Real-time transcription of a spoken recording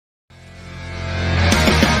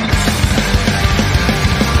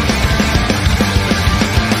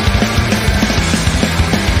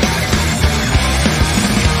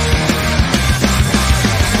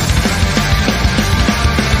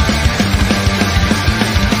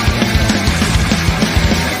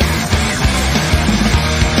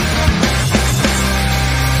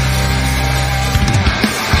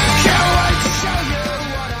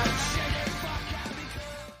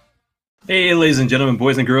Hey, ladies and gentlemen,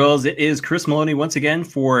 boys and girls, it is Chris Maloney once again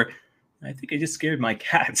for, I think I just scared my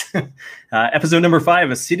cat, episode number 5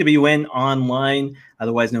 of CWN Online,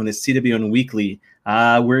 otherwise known as CWN Weekly.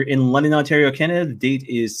 We're in London, Ontario, Canada. The date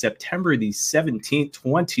is September the 17th,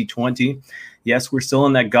 2020. Yes, we're still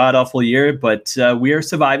in that god-awful year, but we are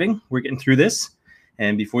surviving. We're getting through this.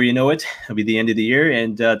 And before you know it, it'll be the end of the year,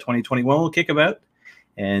 and 2021 will kick about.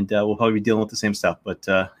 And we'll probably be dealing with the same stuff. But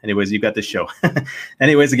anyways, you've got this show.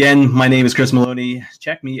 Anyways, again, my name is Chris Maloney.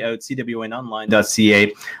 Check me out,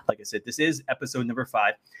 cwnonline.ca. Like I said, this is episode number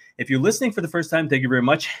 5. If you're listening for the first time, thank you very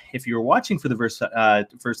much. If you're watching for the first time,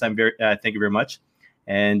 thank you very much.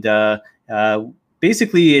 And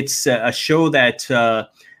basically, it's a show that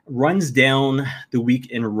runs down the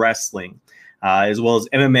week in wrestling, as well as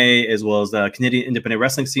MMA, as well as the Canadian independent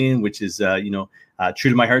wrestling scene, which is,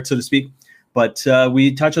 true to my heart, so to speak. But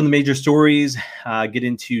we touch on the major stories, get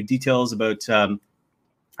into details about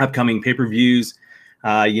upcoming pay-per-views,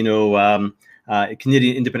 Canadian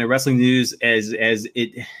independent wrestling news as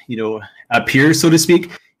it, appears, so to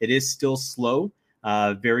speak. It is still slow.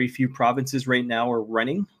 Very few provinces right now are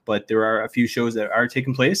running, but there are a few shows that are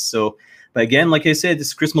taking place. So, but again, like I said, this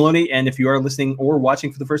is Chris Maloney, and if you are listening or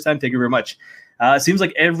watching for the first time, thank you very much. It seems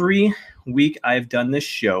like every week I've done this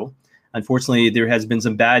show, unfortunately, there has been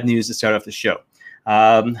some bad news to start off the show.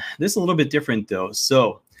 This is a little bit different, though.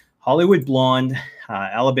 So, Hollywood Blonde,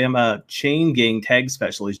 Alabama Chain Gang tag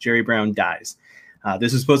specialist Jerry Brown dies.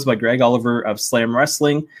 This was posted by Greg Oliver of Slam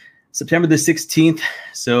Wrestling, September the 16th.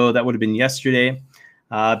 So that would have been yesterday.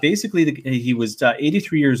 Basically, he was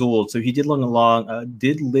 83 years old, so he did live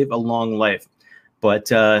a long life.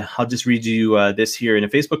 But I'll just read you this here. In a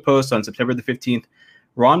Facebook post on September the 15th,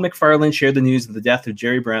 Ron McFarlane shared the news of the death of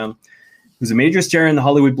Jerry Brown, who's a major star in the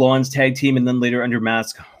Hollywood Blondes tag team and then later under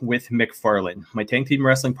mask with McFarlane. My tag team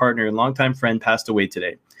wrestling partner and longtime friend passed away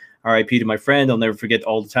today. R.I.P. to my friend. I'll never forget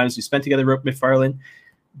all the times we spent together with McFarlane.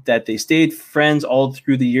 That they stayed friends all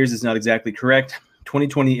through the years is not exactly correct.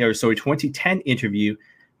 2010 interview,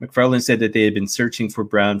 McFarlane said that they had been searching for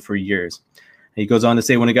Brown for years. And he goes on to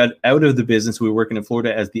say, when I got out of the business, we were working in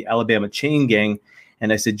Florida as the Alabama Chain Gang.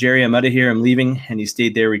 And I said, Jerry, I'm out of here. I'm leaving. And he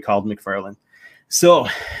stayed there, recalled McFarlane. So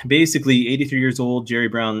basically, 83 years old, Jerry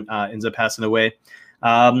Brown ends up passing away.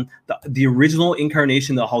 The original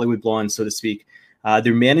incarnation of the Hollywood Blondes, so to speak.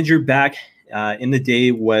 Their manager back in the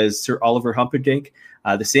day was Sir Oliver Humperdinck,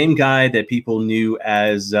 the same guy that people knew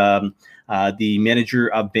as the manager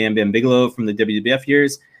of Bam Bam Bigelow from the WWF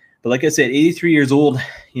years. But like I said, 83 years old,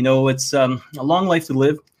 it's a long life to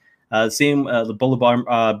live. The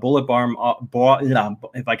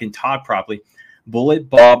Bullet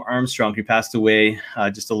Bob Armstrong, who passed away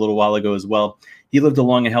just a little while ago as well. He lived a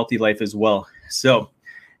long and healthy life as well. So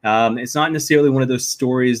it's not necessarily one of those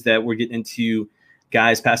stories that we're getting into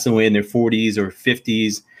guys passing away in their 40s or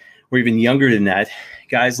 50s or even younger than that.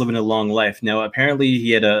 Guys living a long life. Now, apparently he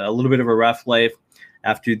had a little bit of a rough life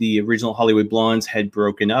after the original Hollywood Blondes had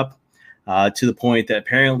broken up to the point that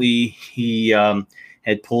apparently he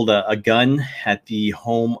had pulled a gun at the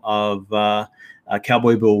home of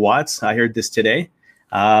Cowboy Bill Watts. I heard this today.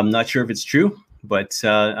 I'm not sure if it's true, but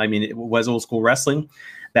it was old school wrestling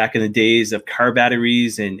back in the days of car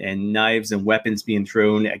batteries and knives and weapons being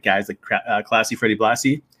thrown at guys like Classy Freddie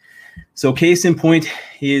Blassie. So case in point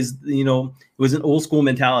is, it was an old school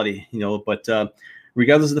mentality, but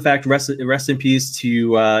regardless of the fact, rest in peace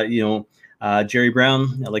to, Jerry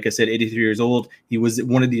Brown. Like I said, 83 years old. He was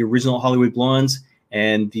one of the original Hollywood Blondes.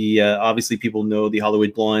 And the obviously people know the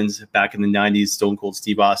Hollywood Blondes back in the 90s, Stone Cold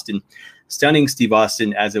Steve Austin, stunning Steve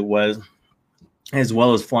Austin as it was, as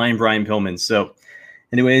well as Flying Brian Pillman. So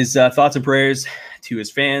anyways, thoughts and prayers to his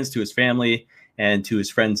fans, to his family, and to his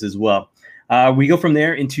friends as well. We go from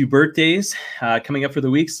there into birthdays coming up for the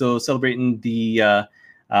week. So celebrating the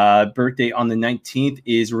birthday on the 19th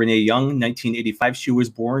is Renee Young, 1985 she was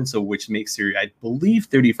born, so which makes her, I believe,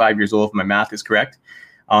 35 years old if my math is correct.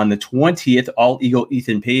 On the 20th, All Eagle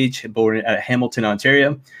Ethan Page, born at Hamilton,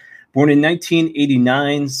 Ontario. Born in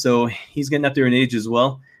 1989, so he's getting up there in age as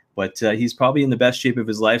well. But he's probably in the best shape of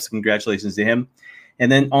his life, so congratulations to him. And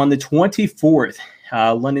then on the 24th,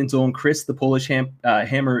 London's own Chris, the Polish Hammer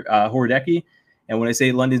Horodecki. And when I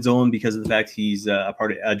say London's own, because of the fact he's a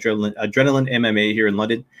part of Adrenaline MMA here in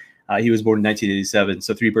London. He was born in 1987,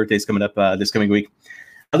 so 3 birthdays coming up this coming week.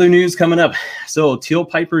 Other news coming up. So Teal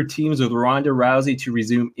Piper teams with Ronda Rousey to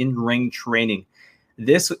resume in-ring training.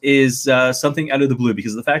 This is something out of the blue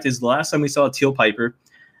because the fact is the last time we saw Teal Piper,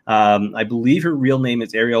 I believe her real name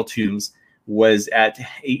is Ariel Toombs, was at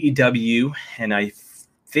AEW, and I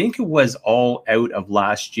think it was all out of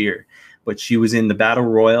last year. But she was in the Battle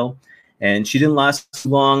Royal, and she didn't last too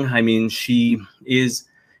long. I mean, she is,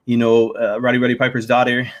 Roddy Piper's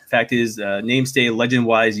daughter. The fact is, namestay,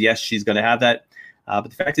 legend-wise, yes, she's going to have that. But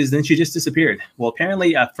the fact is, then she just disappeared. Well,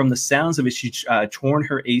 apparently, from the sounds of it, she torn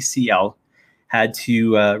her ACL, had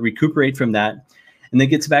to recuperate from that, and then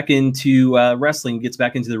gets back into wrestling, gets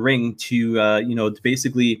back into the ring to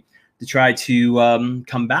basically to try to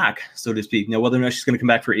come back, so to speak. Now, whether or not she's going to come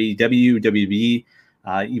back for AEW, WWE,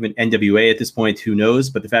 even NWA at this point, who knows?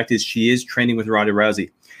 But the fact is, she is training with Ronda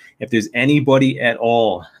Rousey. If there's anybody at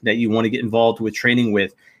all that you want to get involved with training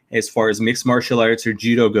with, as far as mixed martial arts or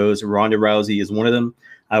judo goes, Ronda Rousey is one of them.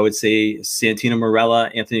 I would say Santino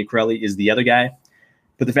Marella, Anthony Corelli is the other guy.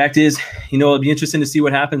 But the fact is, it'll be interesting to see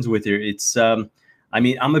what happens with her. It's, I'm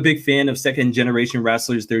a big fan of second-generation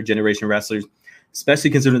wrestlers, third-generation wrestlers, especially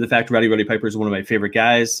considering the fact Roddy Piper is one of my favorite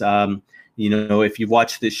guys. If you've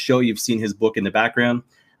watched this show, you've seen his book in the background.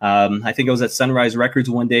 I think I was at Sunrise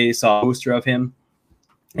Records one day, saw a poster of him,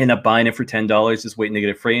 ended up buying it for $10, just waiting to get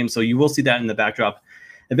it framed. So you will see that in the backdrop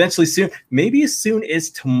eventually soon, maybe as soon as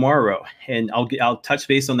tomorrow. And I'll touch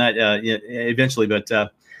base on that eventually. But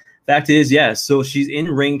fact is, yeah, so she's in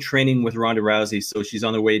ring training with Ronda Rousey. So she's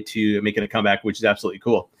on the way to making a comeback, which is absolutely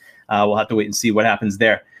cool. We'll have to wait and see what happens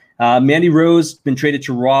there. Mandy Rose been traded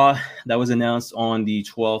to Raw. That was announced on the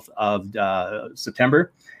 12th of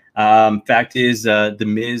September. Fact is, The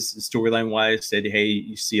Miz, storyline-wise, said, hey,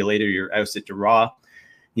 you see you later. You're ousted to Raw.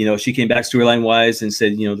 She came back storyline-wise and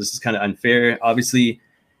said, this is kind of unfair. Obviously,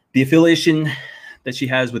 the affiliation that she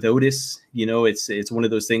has with Otis, it's one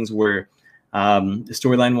of those things where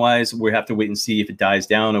storyline-wise, we have to wait and see if it dies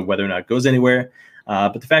down or whether or not it goes anywhere.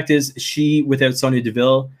 But the fact is, she, without Sonya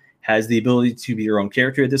Deville, has the ability to be her own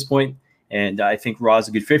character at this point. And I think Raw is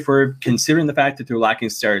a good fit for her, considering the fact that they're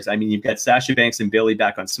lacking stars. I mean, you've got Sasha Banks and Bayley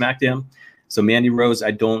back on SmackDown. So Mandy Rose,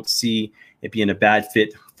 I don't see it being a bad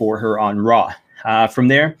fit for her on Raw. From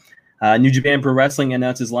there, New Japan Pro Wrestling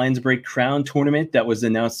announces Lions Break Crown tournament that was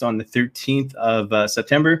announced on the 13th of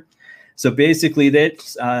September. So basically,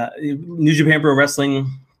 that New Japan Pro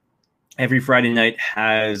Wrestling every Friday night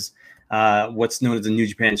has what's known as the New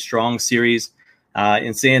Japan Strong Series.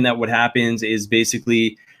 And saying that, what happens is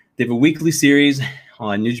basically they have a weekly series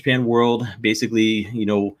on New Japan World. Basically,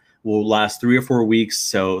 will last 3 or 4 weeks.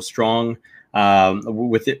 So Strong.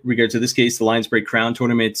 With it regards to this case, the Lions Break Crown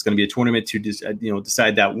tournament, it's going to be a tournament to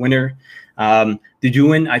decide that winner. They're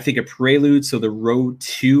doing, I think, a prelude, so the road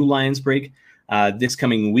to Lions Break this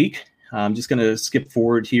coming week. I'm just going to skip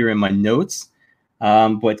forward here in my notes.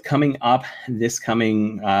 But coming up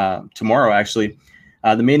tomorrow, actually,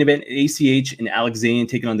 the main event, ACH and Alex Zane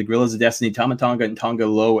taking on the Guerrillas of Destiny, Tama Tonga and Tanga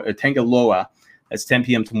Loa. That's 10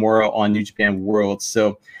 p.m. tomorrow on New Japan World.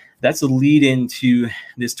 So that's a lead into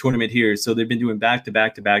this tournament here. So they've been doing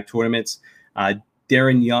back-to-back tournaments.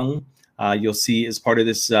 Darren Young, you'll see, is part of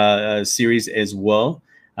this series as well.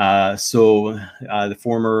 The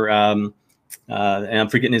former, and I'm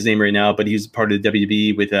forgetting his name right now, but he's part of the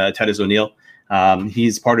WWE with Titus O'Neil.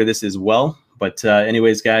 He's part of this as well. But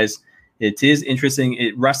anyways, guys, it is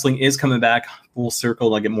interesting. Wrestling is coming back full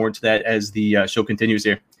circle. I'll get more into that as the show continues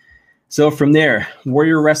here. So from there,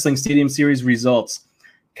 Warrior Wrestling Stadium Series results.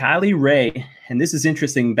 Kylie Rae, and this is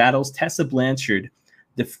interesting, battles Tessa Blanchard,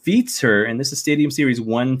 defeats her, and this is Stadium Series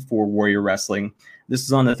 1 for Warrior Wrestling. This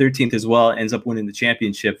is on the 13th as well, ends up winning the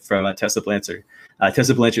championship from Tessa Blanchard.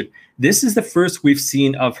 This is the first we've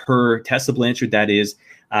seen of her, Tessa Blanchard, that is,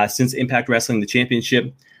 since Impact Wrestling, the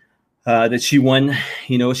championship that she won.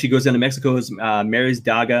 She goes down to Mexico's Mary's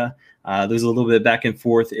Daga. There's a little bit of back and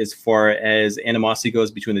forth as far as animosity goes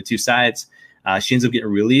between the two sides. She ends up getting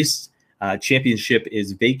released. Championship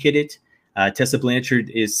is vacated. Tessa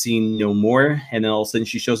Blanchard is seen no more, and then all of a sudden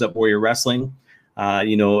she shows up Warrior Wrestling.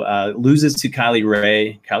 Loses to Kylie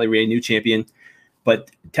Rae. Kylie Rae, new champion,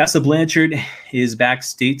 but Tessa Blanchard is back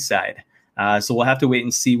stateside. So we'll have to wait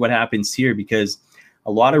and see what happens here, because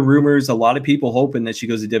a lot of rumors, a lot of people hoping that she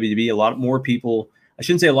goes to WWE. A lot more people. I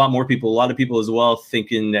shouldn't say a lot more people. A lot of people as well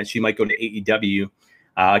thinking that she might go to AEW.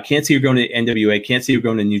 Can't see her going to NWA. Can't see her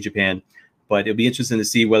going to New Japan. But it'll be interesting to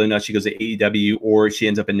see whether or not she goes to AEW or she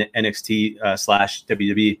ends up in NXT /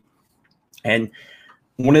 WWE. And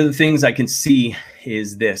one of the things I can see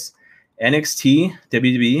is this. NXT,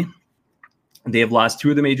 WWE, they have lost 2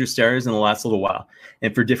 of the major stars in the last little while,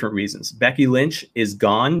 and for different reasons. Becky Lynch is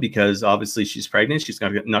gone because obviously she's pregnant. She's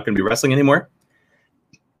not going to be wrestling anymore.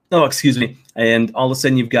 Oh, excuse me. And all of a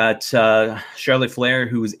sudden you've got Charlotte Flair,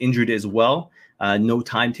 who is injured as well. No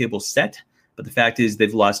timetable set. But the fact is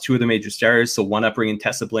they've lost 2 of the major stars, so why not bring in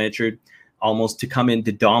Tessa Blanchard almost to come in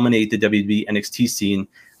to dominate the WWE NXT scene?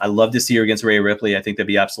 I love to see her against Rhea Ripley. I think that'd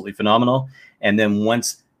be absolutely phenomenal. And then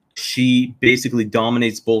once she basically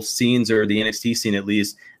dominates both scenes, or the NXT scene at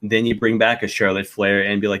least. Then you bring back a Charlotte Flair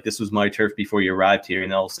and be like, this was my turf before you arrived here,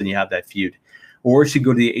 and all of a sudden you have that feud. Or she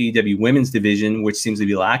go to the AEW women's division, which seems to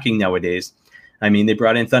be lacking nowadays. I mean, they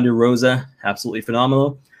brought in Thunder Rosa, absolutely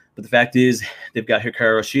phenomenal. But the fact is, they've got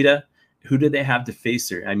Hikaru Shida. Who do they have to face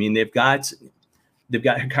her? I mean, they've got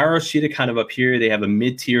Hikaru Shida kind of up here. They have a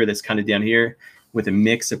mid-tier that's kind of down here with a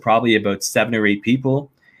mix of probably about 7 or 8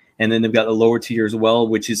 people. And then they've got the lower tier as well,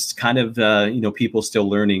 which is kind of, people still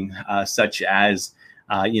learning, such as,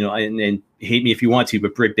 and hate me if you want to,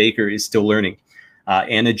 but Britt Baker is still learning.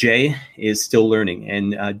 Anna Jay is still learning.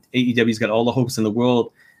 And AEW's got all the hopes in the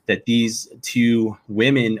world that these 2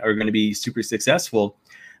 women are going to be super successful.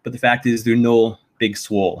 But the fact is, they're no Big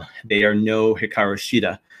Swole. They are no Hikaru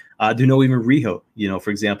Shida. They're no even Riho,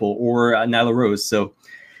 for example, or Nyla Rose. So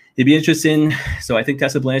it'd be interesting. So I think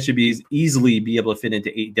Tessa Blanchard should easily be able to fit into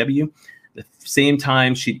AEW. At the same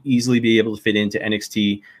time, she'd easily be able to fit into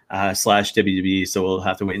NXT / WWE. So we'll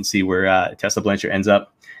have to wait and see where Tessa Blanchard ends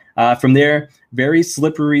up. From there, very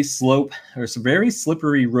slippery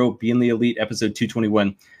rope, Being the Elite, episode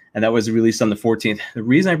 221. And that was released on the 14th. The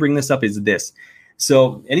reason I bring this up is this.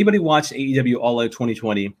 So anybody watched AEW All Out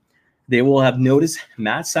 2020, they will have noticed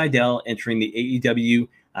Matt Sydal entering the AEW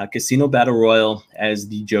Casino Battle Royal as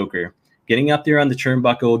the Joker. Getting up there on the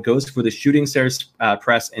turnbuckle, goes for the shooting stars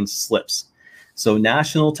press and slips. So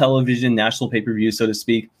national television, national pay-per-view, so to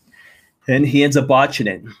speak. And he ends up botching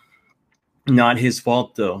it. Not his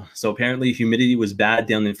fault, though. So apparently humidity was bad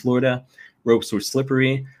down in Florida. Ropes were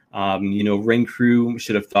slippery. Ring crew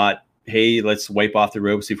should have thought, hey, let's wipe off the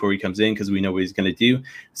ropes before he comes in because we know what he's going to do.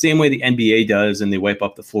 Same way the NBA does, and they wipe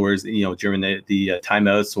up the floors, during the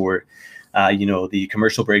timeouts or, the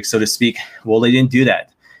commercial breaks, so to speak. Well, they didn't do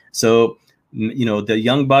that. So, the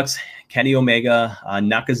Young Bucks, Kenny Omega,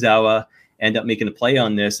 Nakazawa end up making a play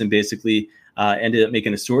on this and basically ended up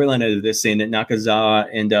making a storyline out of this, saying that Nakazawa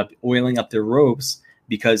ended up oiling up their ropes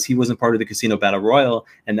because he wasn't part of the Casino Battle Royal,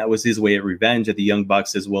 and that was his way of revenge at the Young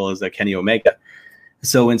Bucks as well as Kenny Omega.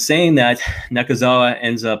 So in saying that, Nakazawa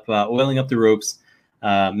ends up oiling up the ropes.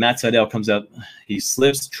 Matt Sydal comes up, he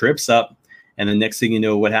slips, trips up, and the next thing you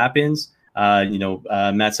know, what happens? Matt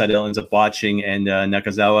Sydal ends up botching, and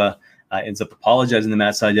Nakazawa ends up apologizing to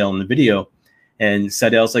Matt Sydal in the video. And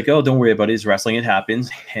Sydal's like, oh, don't worry about it. It's wrestling. It happens.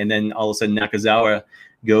 And then all of a sudden, Nakazawa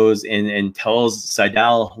goes and tells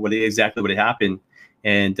Sydal exactly what had happened.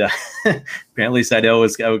 And apparently Sydal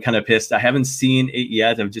was kind of pissed. I haven't seen it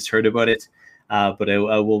yet. I've just heard about it. But I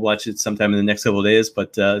will watch it sometime in the next couple of days.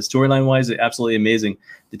 But storyline-wise, absolutely amazing.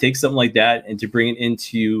 To take something like that and to bring it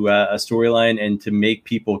into a storyline and to make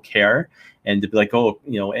people care and to be like, oh,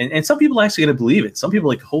 and some people actually going to believe it. Some people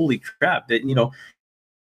are like, holy crap, that,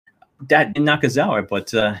 that in Nakazawa.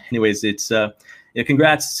 But anyways, it's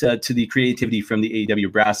congrats to the creativity from the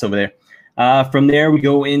AEW brass over there. From there, we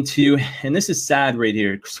go into, and this is sad right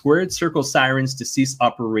here, Squared Circle Sirens to cease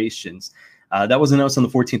operations. That was announced on the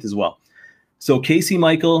 14th as well. So Casey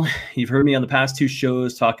Michael, you've heard me on the past 2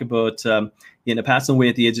 shows talk about, passing away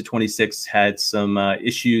at the age of 26, had some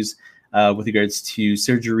issues with regards to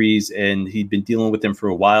surgeries, and he'd been dealing with them for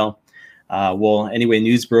a while. Anyway,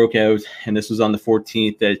 news broke out, and this was on the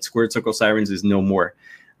 14th, that Squared Circle Sirens is no more.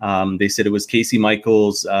 They said it was Casey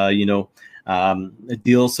Michael's,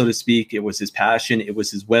 deal, so to speak. It was his passion. It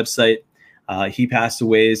was his website. He passed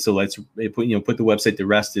away, so let's put the website to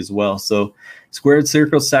rest as well. So Squared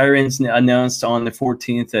Circle Sirens announced on the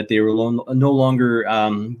 14th that they were no longer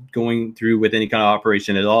going through with any kind of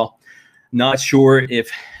operation at all. Not sure if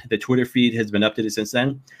the Twitter feed has been updated since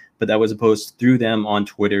then, but that was a post through them on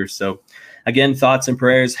Twitter. So again, thoughts and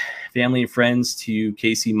prayers, family and friends, to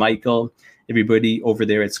Casey Michael, everybody over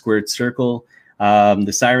there at Squared Circle,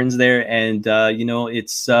 the Sirens there. And,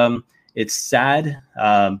 it's sad,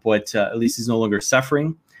 but at least he's no longer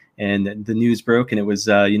suffering. And the news broke, and it was,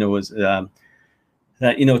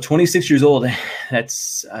 26 years old.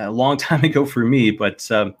 That's a long time ago for me, but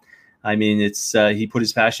it's he put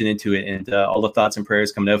his passion into it, and all the thoughts and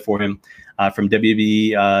prayers coming out for him from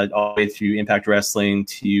WWE all the way through Impact Wrestling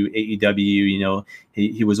to AEW.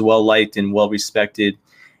 He was well liked and well respected.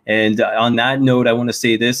 And on that note, I want to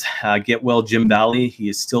say this: get well, Jim Valley. He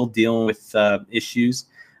is still dealing with issues.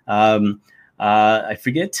 I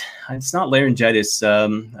forget, it's not laryngitis. I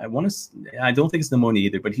don't think it's pneumonia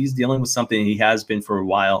either, but he's dealing with something. He has been for a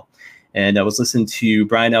while. And I was listening to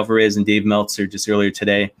Brian Alvarez and Dave Meltzer just earlier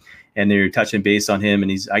today, and they're touching base on him.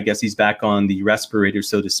 And I guess he's back on the respirator,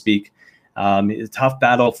 so to speak. It's a tough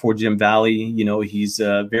battle for Jim Valley. He's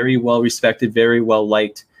very well respected, very well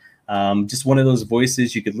liked. Just one of those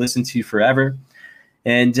voices you could listen to forever.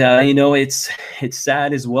 And it's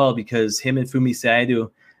sad as well because him and Fumi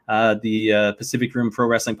Saito, the Pacific Rim Pro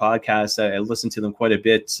Wrestling podcast, I listened to them quite a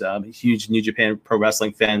bit. I'm a huge New Japan Pro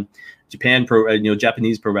Wrestling fan,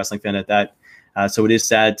 Japanese pro wrestling fan at that. So it is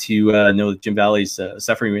sad to know that Jim Valley's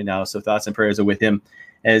suffering right now. So thoughts and prayers are with him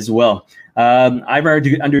as well. Ivar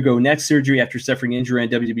to undergo neck surgery after suffering injury on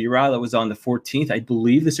WWE Raw. That was on the 14th. I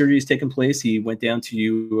believe the surgery has taken place. He went down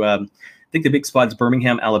to, I think the big spot's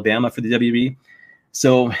Birmingham, Alabama for the WWE.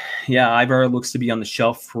 So, yeah, Ivar looks to be on the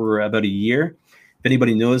shelf for about a year. If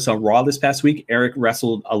anybody knows, on Raw this past week, Eric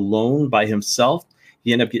wrestled alone by himself.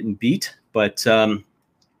 He ended up getting beat, but I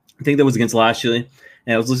think that was against Lashley.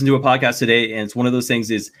 And I was listening to a podcast today, and it's one of those things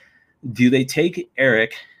is, do they take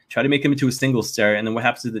Eric, try to make him into a single star, and then what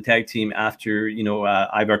happens to the tag team after,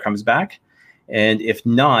 Ivar comes back? And if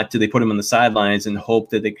not, do they put him on the sidelines and hope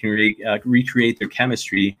that they can recreate their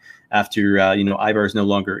chemistry after, Ivar is no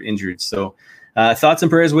longer injured? So thoughts and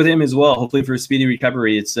prayers with him as well. Hopefully for a speedy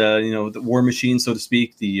recovery. It's, the war machine, so to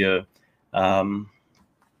speak, the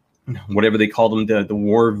whatever they called them,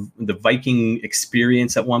 the Viking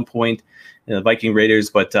experience at one point, the Viking Raiders,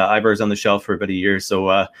 but Ivar's on the shelf for about a year.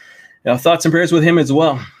 So thoughts and prayers with him as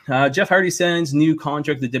well. Jeff Hardy signs new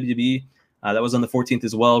contract with WWE. That was on the 14th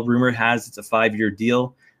as well. Rumor has it's a 5-year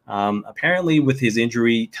deal. Apparently with his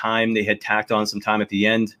injury time, they had tacked on some time at the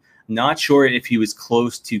end. Not sure if he was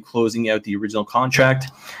close to closing out the original contract,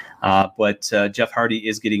 but Jeff Hardy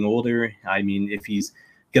is getting older. I mean, if he's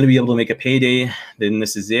going to be able to make a payday, then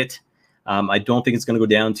this is it. I don't think it's going to go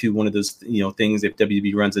down to one of those things. If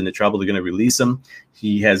WWE runs into trouble, they're going to release him.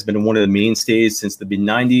 He has been one of the mainstays since the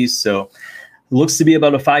mid-90s, so it looks to be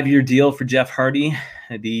about a 5-year deal for Jeff Hardy,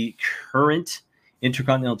 the current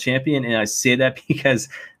Intercontinental Champion. And I say that because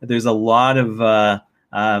there's a lot of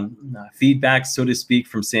feedback, so to speak,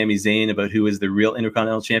 from Sami Zayn about who is the real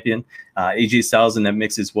Intercontinental Champion. AJ Styles in that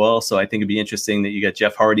mix as well. So I think it'd be interesting that you got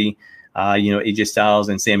Jeff Hardy, AJ Styles,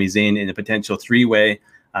 and Sami Zayn in a potential 3-way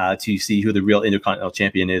to see who the real Intercontinental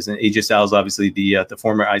Champion is. And AJ Styles, obviously the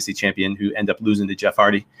former IC champion who ended up losing to Jeff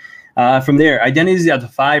Hardy. From there, identities of the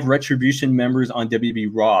 5 Retribution members on WWE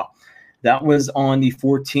Raw. That was on the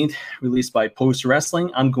 14th, released by Post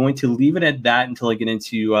Wrestling. I'm going to leave it at that until I get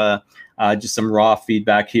into just some Raw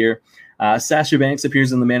feedback here. Sasha Banks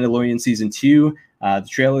appears in The Mandalorian Season 2. The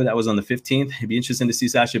trailer, that was on the 15th. It'd be interesting to see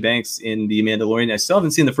Sasha Banks in The Mandalorian. I still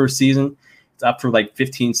haven't seen the first season. It's up for like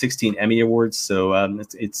 15, 16 Emmy Awards, so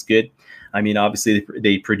it's good. I mean, obviously,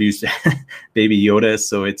 they produced Baby Yoda,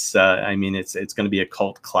 so it's going to be a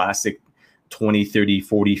cult classic 20, 30,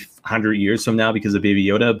 40, 100 years from now because of Baby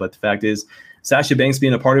Yoda. But the fact is, Sasha Banks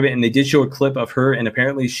being a part of it, and they did show a clip of her, and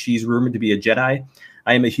apparently she's rumored to be a Jedi.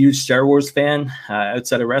 I am a huge Star Wars fan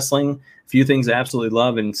outside of wrestling. A few things I absolutely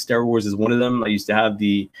love, and Star Wars is one of them. I used to have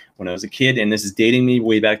when I was a kid, and this is dating me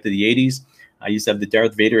way back to the 80s, I used to have the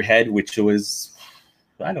Darth Vader head, which was,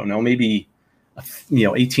 I don't know, maybe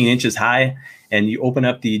 18 inches high. And you open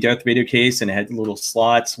up the Darth Vader case, and it had little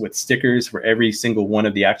slots with stickers for every single one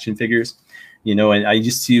of the action figures. And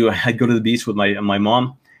I'd go to the beach with my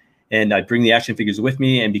mom, and I'd bring the action figures with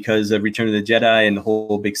me. And because of Return of the Jedi and the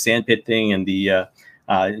whole big sandpit thing and the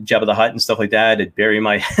Jabba the Hutt and stuff like that, I'd bury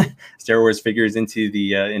my Star Wars figures into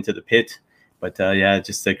the pit. But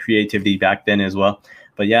just the creativity back then as well.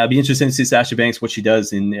 But yeah, it'd be interesting to see Sasha Banks, what she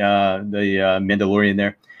does in the Mandalorian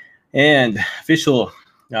there. And official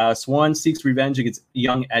Swan seeks revenge against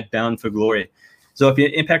Young at Bound for Glory. So if you're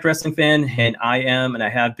an Impact Wrestling fan, and I am, and I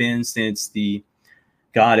have been since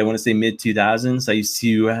I want to say mid-2000s, I used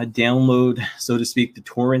to download, so to speak, the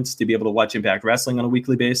torrents to be able to watch Impact Wrestling on a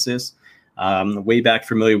weekly basis. Way back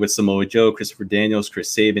familiar with Samoa Joe, Christopher Daniels,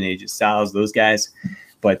 Chris Sabin, AJ Styles, those guys.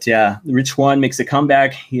 But yeah, Rich Swann makes a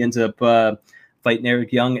comeback. He ends up fighting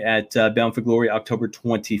Eric Young at Bound for Glory, October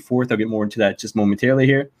 24th. I'll get more into that just momentarily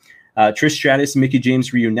here. Trish Stratus and Mickie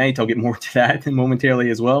James reunite. I'll get more to that momentarily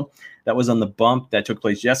as well. That was on the bump that took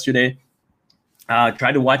place yesterday.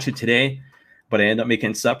 Tried to watch it today, but I ended up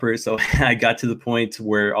making supper. So I got to the point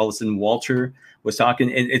where all of a sudden Walter was talking.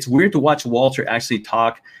 It's weird to watch Walter actually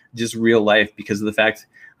talk just real life because of the fact,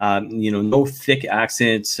 no thick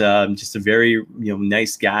accents, just a very,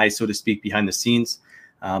 nice guy, so to speak, behind the scenes.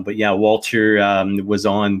 But yeah, Walter was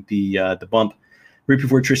on the bump right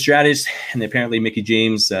before Trish Stratus, and apparently Mickie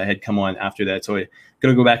James had come on after that. So I'm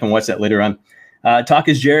going to go back and watch that later on. Talk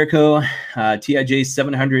is Jericho. TIJ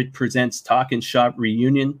 700 presents Talk and Shop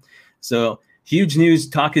reunion. So huge news.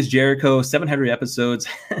 Talk is Jericho, 700 episodes.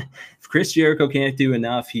 If Chris Jericho can't do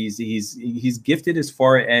enough, he's gifted as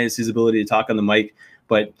far as his ability to talk on the mic.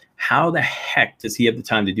 But how the heck does he have the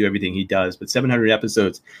time to do everything he does? But 700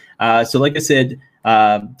 episodes. So like I said,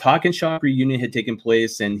 Talk and Shop reunion had taken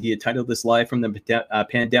place, and he had titled this Live from the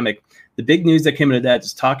Pandemic. The big news that came out of that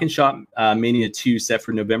is Talk and Shop Mania 2 set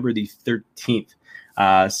for November the 13th.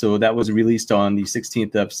 So that was released on the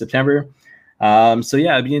 16th of September. So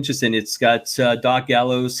yeah, it'd be interesting. It's got Doc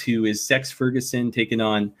Gallows, who is Sex Ferguson, taking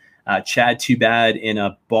on Chad Too Bad in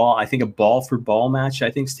a ball for ball match,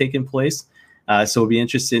 I think, is taking place. So it'll be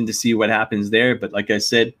interesting to see what happens there. But like I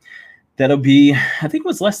said, that'll be, I think it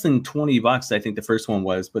was less than $20. I think the first one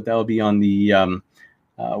was, but that'll be on the,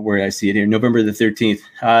 where I see it here, November the 13th.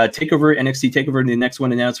 NXT TakeOver, the next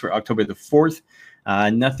one announced for October the 4th.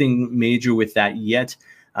 Nothing major with that yet.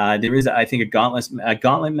 There is, I think, a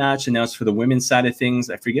gauntlet match announced for the women's side of things.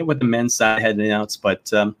 I forget what the men's side had announced, but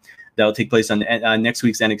that'll take place on next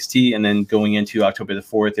week's NXT, and then going into October the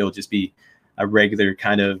 4th, it'll just be a regular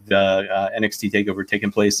kind of NXT TakeOver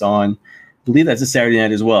taking place on, I believe that's a Saturday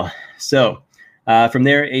night as well. So from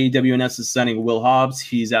there, AEW announces signing Will Hobbs.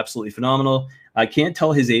 He's absolutely phenomenal. I can't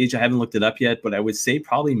tell his age. I haven't looked it up yet, but I would say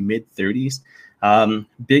probably mid-30s.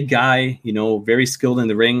 Big guy, very skilled in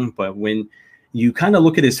the ring, but when you kind of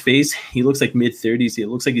look at his face, he looks like mid-30s. It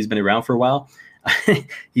looks like he's been around for a while.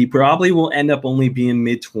 He probably will end up only being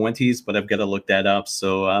mid-20s, but I've got to look that up.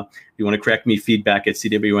 So if you want to correct me, feedback at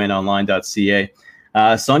cwnonline.ca.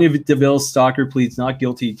 Sonya Deville stalker pleads not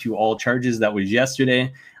guilty to all charges. That was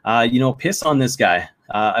yesterday. Piss on this guy.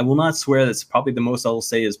 I will not swear. That's probably the most I'll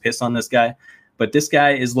say is piss on this guy. But this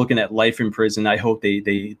guy is looking at life in prison. I hope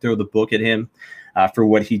they throw the book at him for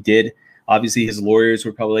what he did. Obviously, his lawyers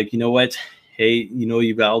were probably like, you know what? Hey,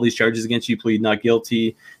 you've got all these charges against you. Plead not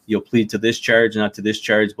guilty. You'll plead to this charge, not to this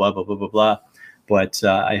charge, blah, blah, blah, blah, blah. But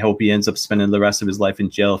I hope he ends up spending the rest of his life in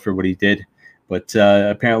jail for what he did. But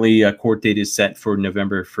apparently a court date is set for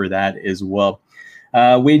November for that as well.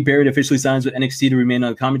 Wade Barrett officially signs with NXT to remain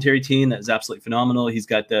on the commentary team. That is absolutely phenomenal. He's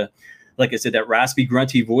got like I said, that raspy,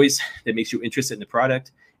 grunty voice that makes you interested in the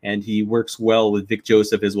product. And he works well with Vic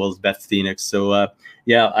Joseph as well as Beth Phoenix. So,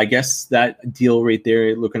 yeah, I guess that deal right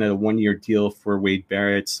there, looking at a 1-year deal for Wade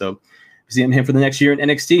Barrett. So, see him for the next year in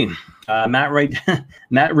NXT.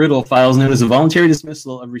 Matt Riddle files notice of voluntary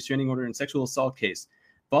dismissal of restraining order in sexual assault case.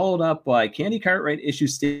 Followed up by Candy Cartwright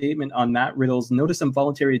issues statement on Matt Riddle's notice of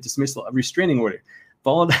voluntary dismissal of restraining order.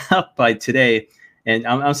 Followed up by today. And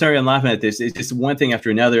I'm sorry I'm laughing at this. It's just one thing after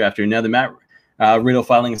another. Matt Riddle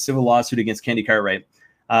filing a civil lawsuit against Candy Cartwright.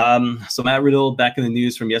 So Matt Riddle, back in the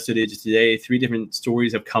news from yesterday to today, 3 different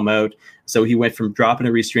stories have come out. So he went from dropping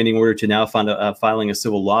a restraining order to now filing a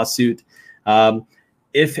civil lawsuit.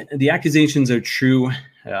 If the accusations are true,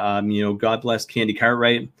 God bless Candy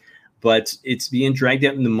Cartwright, but it's being dragged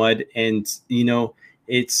out in the mud. And,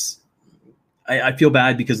 I feel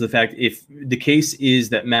bad because of the fact if the case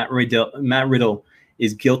is that Matt Riddle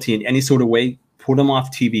is guilty in any sort of way, put him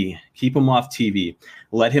off TV, keep him off TV,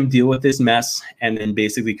 let him deal with this mess, and then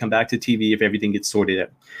basically come back to TV if everything gets sorted out.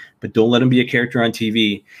 But don't let him be a character on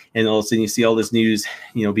TV. And all of a sudden you see all this news,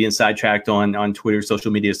 being sidetracked on Twitter, social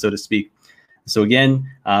media, so to speak. So again,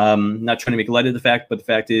 not trying to make light of the fact, but the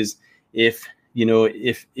fact is, if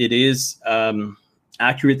it is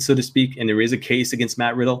accurate, so to speak, and there is a case against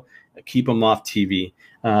Matt Riddle, keep him off TV.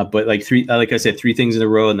 But like I said, 3 things in a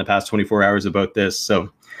row in the past 24 hours about this. So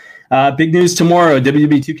big news tomorrow, WWE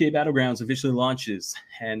 2K Battlegrounds officially launches,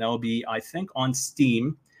 and that'll be, I think, on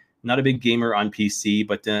Steam. Not a big gamer on PC,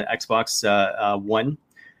 but Xbox One,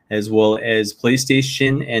 as well as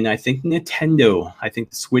PlayStation, and I think Nintendo. I think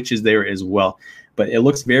the Switch is there as well. But it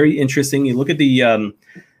looks very interesting. You look at the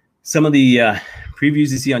some of the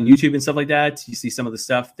previews you see on YouTube and stuff like that. You see some of the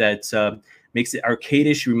stuff that makes it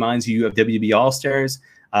arcade-ish, reminds you of WWE All-Stars.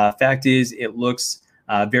 Fact is, it looks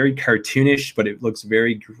very cartoonish, but it looks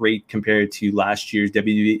very great compared to last year's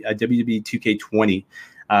WWE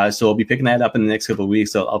 2K20. So I'll be picking that up in the next couple of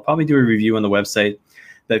weeks. So I'll probably do a review on the website.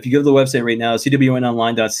 But if you go to the website right now,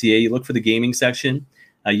 cwnonline.ca, you look for the gaming section.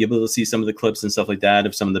 You'll be able to see some of the clips and stuff like that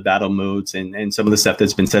of some of the battle modes and some of the stuff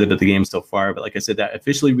that's been set up at the game so far. But like I said, that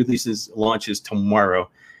officially launches tomorrow.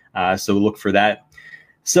 So look for that.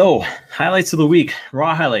 So highlights of the week,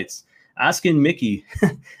 Raw highlights. Asking Mickey,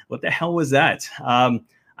 what the hell was that? I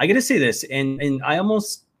got to say this, and I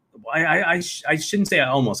shouldn't say I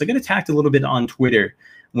got attacked a little bit on Twitter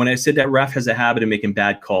when I said that ref has a habit of making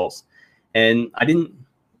bad calls. And I didn't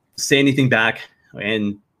say anything back.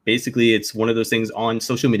 And basically, it's one of those things on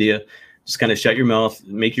social media. Just kind of shut your mouth,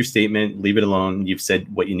 make your statement, leave it alone. You've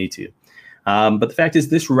said what you need to. But the fact is,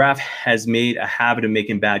 this ref has made a habit of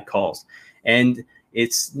making bad calls. And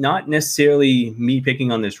it's not necessarily me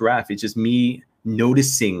picking on this ref. It's just me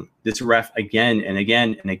noticing this ref again and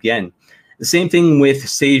again and again. The same thing with,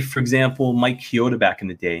 say, for example, Mike Chioda back in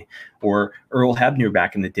the day, or Earl Hebner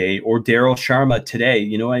back in the day, or Daryl Sharma today.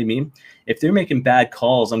 You know what I mean? If they're making bad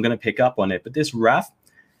calls, I'm going to pick up on it. But this ref,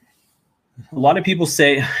 a lot of people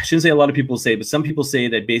say, I shouldn't say a lot of people say, but some people say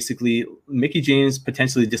that basically Mickey James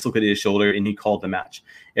potentially dislocated his shoulder and he called the match.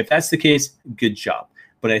 If that's the case, good job.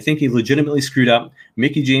 But I think he legitimately screwed up.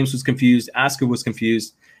 Mickey James was confused. Asuka was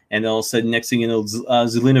confused. And all of a sudden, next thing you know,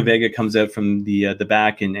 Zelina Vega comes out from the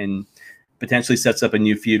back and potentially sets up a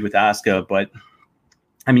new feud with Asuka. But,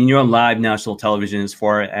 I mean, you're on live national television as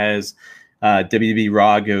far as WWE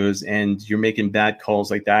Raw goes, and you're making bad calls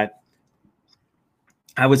like that.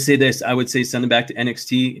 I would say this. I would say send him back to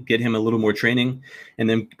NXT, get him a little more training, and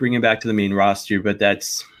then bring him back to the main roster. But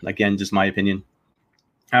that's, again, just my opinion.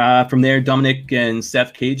 From there, Dominic and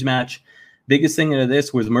Seth cage match. Biggest thing out of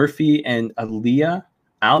this was Murphy and Alia.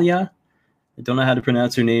 I don't know how to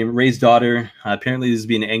pronounce her name. Ray's daughter. Apparently, this is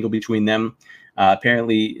being an angle between them.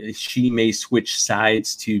 Apparently, she may switch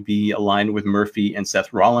sides to be aligned with Murphy and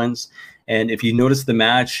Seth Rollins. And if you notice the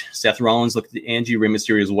match, Seth Rollins looked at Angie, Rey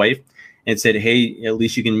Mysterio's wife, and said, hey, at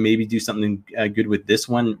least you can maybe do something good with this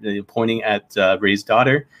one, pointing at Ray's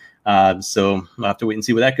daughter. So we'll have to wait and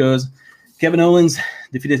see where that goes. Kevin Owens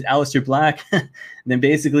defeated Aleister Black, and then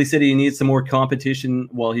basically said he needs some more competition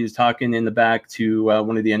while he was talking in the back to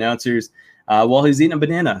one of the announcers while he was eating a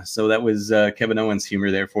banana. So that was Kevin Owens' humor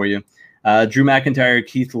there for you. Drew McIntyre,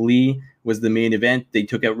 Keith Lee was the main event. They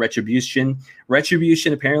took out Retribution.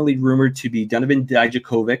 Retribution apparently rumored to be Donovan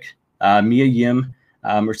Dijakovic, Mia Yim,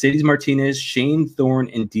 Mercedes Martinez, Shane Thorne,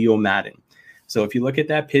 and Dio Madden. So if you look at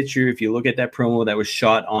that picture, if you look at that promo that was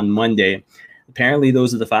shot on Monday, apparently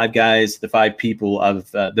those are the five guys, the five people of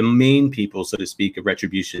the main people, so to speak, of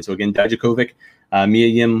Retribution. So again, Dijakovic, Mia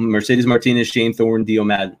Yim, Mercedes Martinez, Shane Thorne, Dio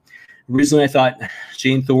Madden. Originally, I thought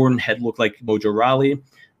Shane Thorne had looked like Mojo Rawley.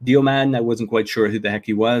 Dio Madden, I wasn't quite sure who the heck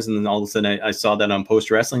he was. And then all of a sudden I saw that on Post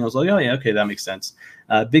Wrestling. I was like, oh, yeah, okay, that makes sense.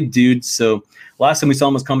 Big dude. So last time we saw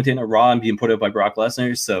him was commentating at Raw and being put up by Brock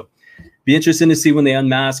Lesnar. So be interesting to see when they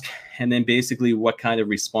unmask and then basically what kind of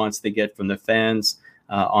response they get from the fans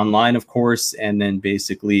online, of course, and then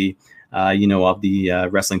basically, of the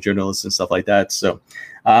wrestling journalists and stuff like that. So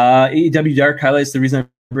AEW Dark highlights. The reason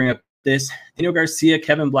I bring up this, Daniel Garcia,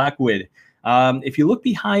 Kevin Blackwood. If you look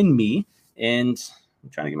behind me, and I'm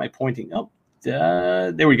trying to get my pointing. Oh,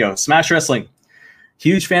 there we go. Smash Wrestling.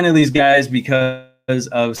 Huge fan of these guys because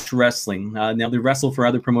of wrestling. Now they wrestle for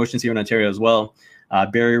other promotions here in Ontario as well.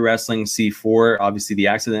 Barrie Wrestling, C4. Obviously, the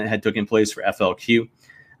accident had taken place for FLQ.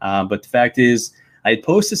 But the fact is, I had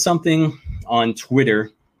posted something on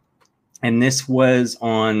Twitter, and this was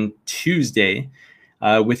on Tuesday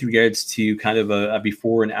with regards to kind of a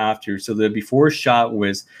before and after. So the before shot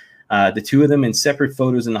was the two of them in separate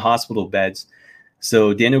photos in the hospital beds.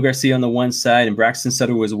 So Daniel Garcia on the one side and Braxton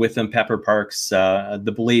Sutter was with them, Pepper Parks,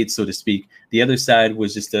 the Blade, so to speak. The other side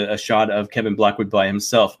was just a shot of Kevin Blackwood by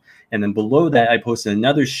himself. And then below that, I posted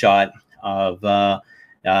another shot of the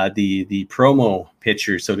promo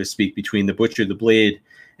picture, so to speak, between the Butcher, the Blade,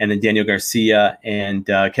 and then Daniel Garcia and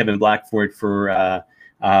Kevin Blackwood for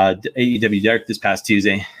AEW Dark this past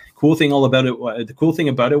Tuesday. The cool thing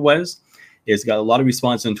about it was got a lot of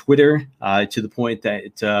response on Twitter to the point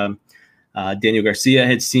that Daniel Garcia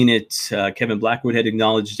had seen it, Kevin Blackwood had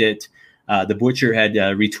acknowledged it, the Butcher had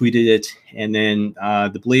retweeted it, and then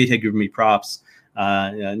the Blade had given me props.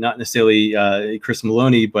 Not necessarily Chris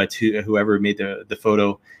Maloney, but whoever made the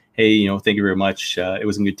photo. Hey, thank you very much. It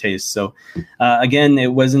was in good taste. So again,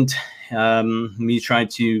 it wasn't me trying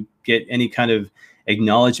to get any kind of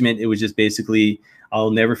acknowledgement. It was just basically,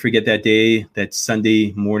 I'll never forget that day, that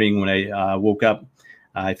Sunday morning when I woke up.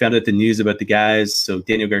 I found out the news about the guys. So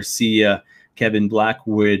Daniel Garcia, Kevin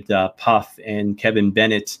Blackwood, Puff, and Kevin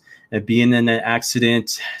Bennett being in an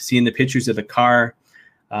accident, seeing the pictures of the car.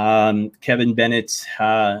 Kevin Bennett,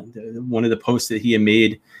 one of the posts that he had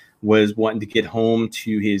made was wanting to get home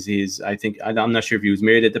to his I'm not sure if he was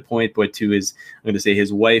married at the point, but to his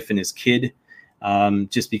wife and his kid,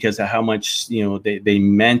 just because of how much, they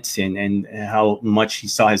meant and how much he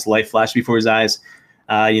saw his life flash before his eyes.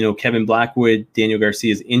 Kevin Blackwood, Daniel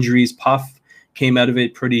Garcia's injuries, Puff came out of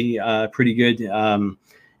it pretty good.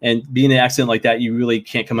 And being an accident like that, you really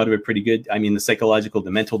can't come out of it pretty good. I mean, the psychological, the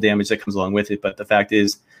mental damage that comes along with it. But the fact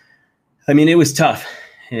is, it was tough.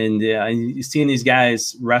 And seeing these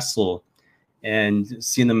guys wrestle and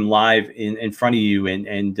seeing them live in front of you.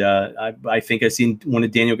 And I think I've seen one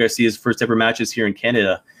of Daniel Garcia's first ever matches here in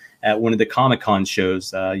Canada at one of the Comic-Con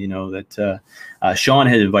shows, that Sean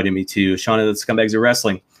had invited me to, Sean of the Scumbags of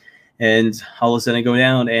Wrestling. And all of a sudden I go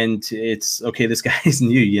down and it's okay, this guy's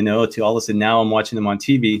new, you know, to all of a sudden now I'm watching him on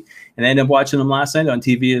TV, and I ended up watching him last night on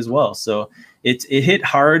TV as well. So it hit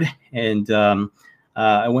hard. And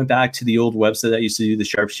I went back to the old website that I used to do, the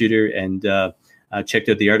Sharpshooter, and checked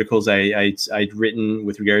out the articles I'd written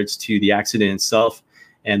with regards to the accident itself.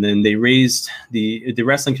 And then they raised, the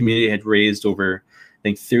wrestling community had raised over, I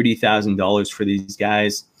think, $30,000 for these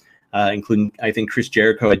guys. Including, I think, Chris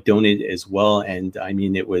Jericho had donated as well. And I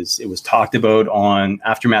mean, it was talked about on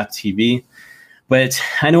Aftermath TV. But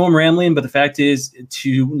I know I'm rambling, but the fact is,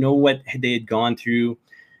 to know what they had gone through,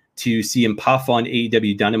 to see him puff on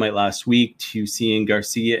AEW Dynamite last week, to seeing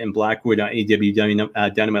Garcia and Blackwood on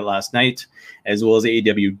AEW Dynamite last night, as well as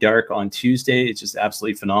AEW Dark on Tuesday, it's just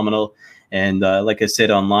absolutely phenomenal. And like I said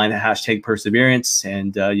online, hashtag perseverance.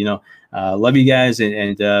 And love you guys,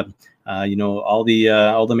 and all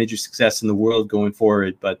the major success in the world going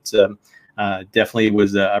forward. But definitely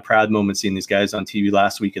was a proud moment seeing these guys on TV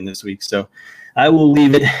last week and this week. So I will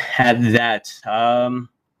leave it at that.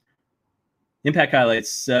 Impact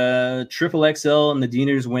highlights. Triple XL and the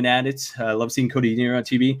Deaners went at it. I love seeing Cody Deaner on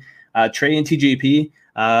TV. Trey and TJP.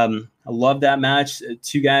 I love that match.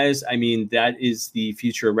 Two guys, I mean, that is the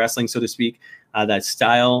future of wrestling, so to speak. That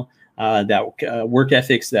style, that work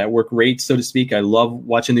ethics, that work rate, so to speak. I love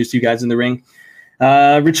watching those two guys in the ring.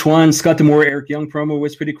 Rich Swann, Scott D'Amore, Eric Young promo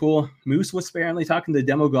was pretty cool. Moose was apparently talking to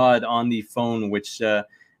Demo God on the phone, which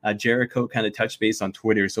Jericho kind of touched base on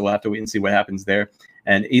Twitter, so we'll have to wait and see what happens there.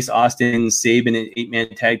 And Ace Austin, Sabin, an 8-man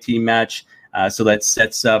tag team match. So that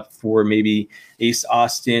sets up for maybe Ace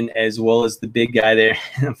Austin as well as the big guy there.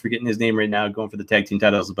 I'm forgetting his name right now, going for the tag team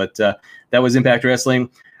titles. But that was Impact Wrestling.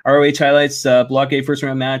 ROH highlights, Block A first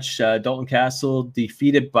round match. Dalton Castle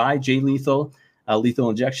defeated by Jay Lethal. Lethal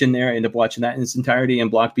Injection there. I ended up watching that in its entirety. And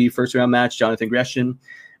Block B first round match, Jonathan Gresham.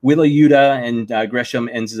 Wheeler Yuta, and Gresham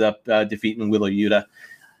ends up defeating Wheeler Yuta.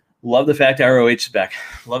 Love the fact ROH is back.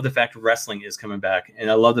 Love the fact wrestling is coming back.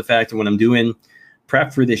 And I love the fact that when I'm doing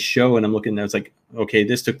prep for this show and I'm looking, I was like, okay,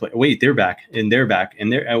 this took place. Wait, they're back, and they're back,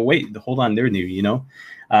 and they're wait, hold on, they're new, you know.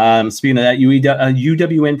 Speaking of that,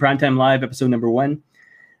 UWN Primetime Live episode number 1.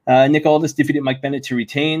 Nick Aldis defeated Mike Bennett to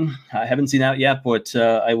retain. I haven't seen that yet, but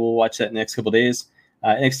I will watch that in the next couple days.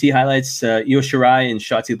 NXT highlights, Io Shirai and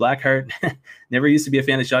Shotzi Blackheart. Never used to be a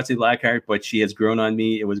fan of Shotzi Blackheart, but she has grown on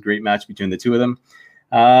me. It was a great match between the two of them.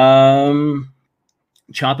 Ciampa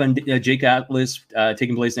and Jake Atlas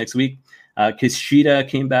taking place next week. Kushida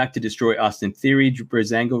came back to destroy Austin Theory.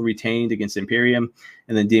 Breezango retained against Imperium.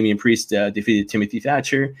 And then Damian Priest defeated Timothy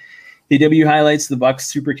Thatcher. AW highlights, the Bucks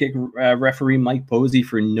super kick referee Mike Posey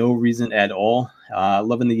for no reason at all.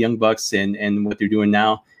 Loving the Young Bucks and what they're doing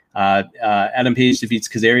now. Adam Page defeats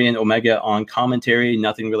Kazarian Omega on commentary.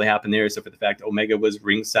 Nothing really happened there except for the fact Omega was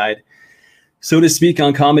ringside, so to speak,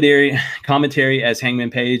 on commentary as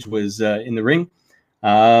Hangman Page was in the ring.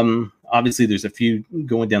 Obviously, there's a few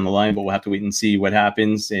going down the line, but we'll have to wait and see what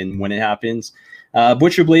happens and when it happens.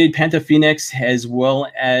 Butcher Blade, Penta Phoenix, as well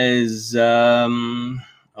as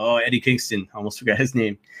Eddie Kingston. Almost forgot his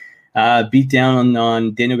name. Beat down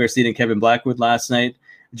on Daniel Garcia and Kevin Blackwood last night.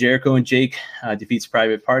 Jericho and Jake defeats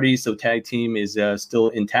Private Party, so tag team is still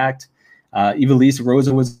intact. Ivelisse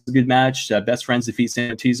Rosa was a good match. Best Friends defeat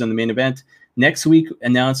Sam Ortiz on the main event. Next week,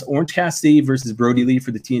 announce Orange Cassidy versus Brody Lee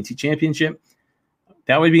for the TNT Championship.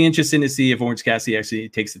 That would be interesting to see if Orange Cassidy actually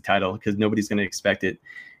takes the title, because nobody's going to expect it.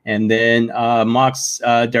 And then Mox,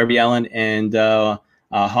 Darby Allin, and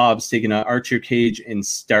Hobbs taking Archer, Cage, and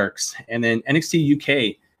Starks. And then NXT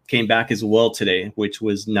UK came back as well today, which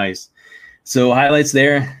was nice. So highlights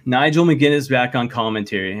there. Nigel McGuinness back on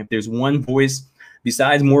commentary. If there's one voice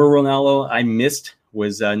besides Mauro Ranallo I missed,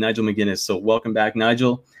 was Nigel McGuinness. So welcome back,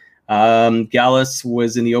 Nigel. Gallus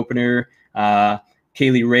was in the opener.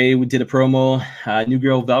 Kaylee Ray did a promo. New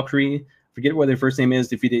Girl Valkyrie, forget what their first name is,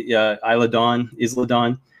 defeated Isla Dawn.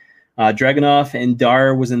 Dragunov and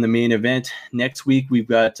Dar was in the main event. Next week, we've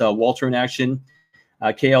got Walter in action.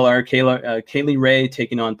 Kaylee Ray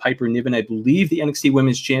taking on Piper Niven. I believe the NXT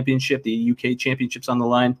Women's Championship, the UK Championship's on the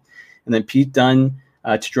line. And then Pete Dunne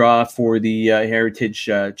to draw for the Heritage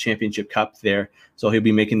Championship Cup there. So he'll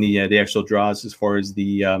be making the actual draws as far as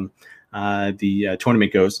the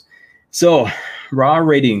tournament goes. So Raw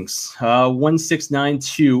ratings,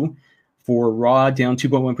 1692 for Raw, down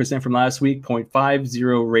 2.1% from last week,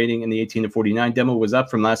 0.50 rating in the 18 to 49 demo was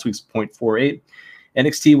up from last week's 0.48.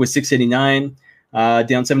 NXT was 689,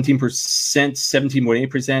 down 17%,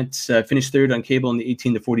 17.8%. Finished third on cable in the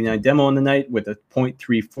 18 to 49 demo on the night with a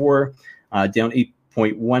 0.34, down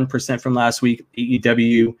 8.1% from last week.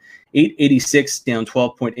 AEW 886, down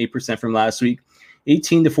 12.8% from last week.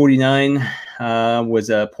 18-49 was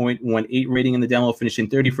a 0.18 rating in the demo, finishing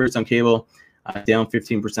 31st on cable, down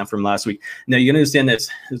 15% from last week. Now, you can understand this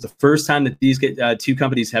is the first time that these two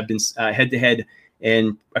companies have been head-to-head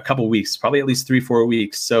in a couple weeks, probably at least 3-4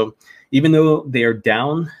 weeks. So even though they are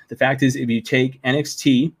down, the fact is if you take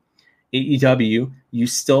NXT, AEW, you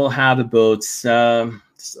still have about a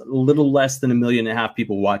little less than 1.5 million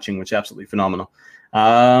people watching, which is absolutely phenomenal.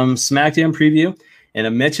 SmackDown preview, and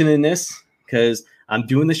I'm mentioning this because I'm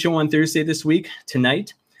doing the show on Thursday this week,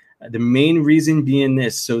 tonight. The main reason being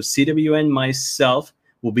this, so CWN myself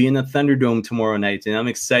will be in the Thunderdome tomorrow night, and I'm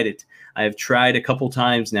excited. I have tried a couple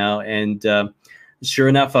times now, and sure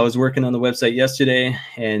enough, I was working on the website yesterday,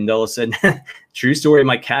 and all of a sudden, true story,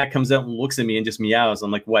 my cat comes out and looks at me and just meows.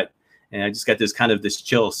 I'm like, what? And I just got this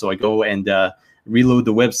chill. So I go and reload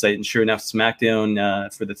the website, and sure enough,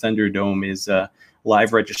 SmackDown for the Thunderdome is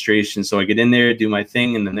live registration. So I get in there, do my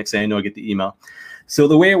thing, and the next thing I know, I get the email. So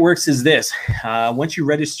the way it works is this. Once you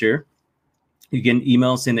register, you get an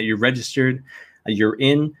email saying that you're registered, you're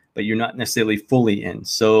in, but you're not necessarily fully in.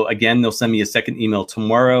 So again, they'll send me a second email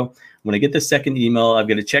tomorrow. When I get the second email, I've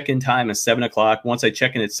got a check-in time at 7 o'clock. Once I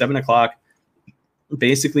check in at 7 o'clock,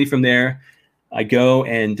 basically from there, I go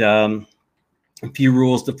and a few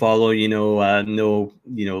rules to follow, no,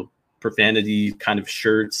 profanity kind of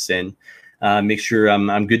shirts, and make sure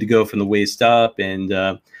I'm good to go from the waist up.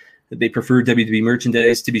 And they prefer WWE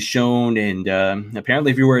merchandise to be shown. And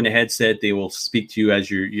apparently if you're wearing a headset, they will speak to you as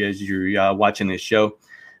you're watching this show.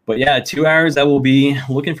 But yeah, 2 hours, I will be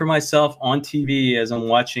looking for myself on TV as I'm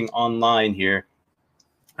watching online here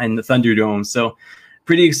in the Thunderdome. So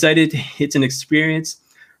pretty excited. It's an experience.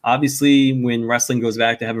 Obviously, when wrestling goes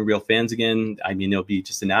back to having real fans again, I mean, it'll be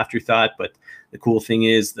just an afterthought. But the cool thing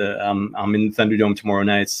is that I'm in the Thunderdome tomorrow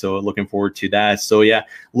night, so looking forward to that. So yeah,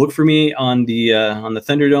 look for me on the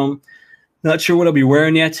Thunderdome. Not sure what I'll be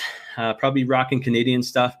wearing yet. Probably rocking Canadian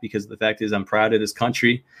stuff, because the fact is I'm proud of this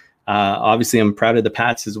country. Obviously, I'm proud of the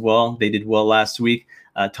Pats as well. They did well last week.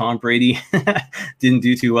 Tom Brady didn't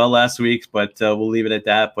do too well last week, but we'll leave it at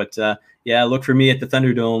that. But yeah, look for me at the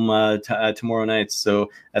Thunderdome tomorrow night. So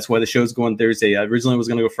that's why the show's going Thursday. Originally, it was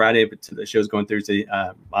going to go Friday, but the show's going Thursday.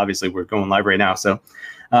 Obviously, we're going live right now. So,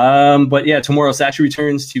 but yeah, tomorrow Sachi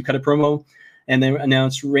returns to cut a promo, and then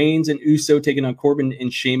announced Reigns and Uso taking on Corbin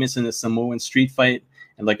and Sheamus in a Samoan street fight.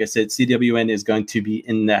 And like I said, CWN is going to be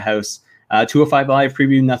in the house. 205 Live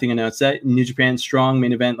preview, nothing announced yet. New Japan Strong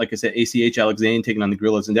main event, like I said, ACH Alex Zane taking on the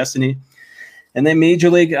Gorillas and Destiny. And then Major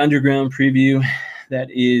League Underground preview, that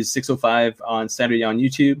is 6:05 on Saturday on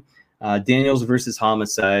YouTube. Daniels versus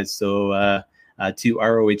Homicide. So two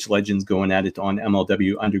ROH legends going at it on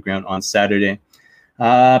MLW Underground on Saturday.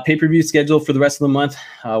 Pay-per-view schedule for the rest of the month.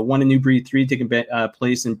 One in New Breed 3 taking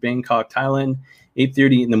place in Bangkok, Thailand.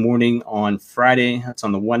 8:30 in the morning on Friday. That's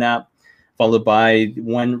on the One app. Followed by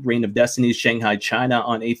One Reign of Destiny, Shanghai, China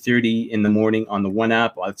on 8:30 in the morning on the One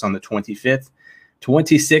app. That's on the 25th.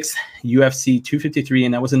 26th, UFC 253,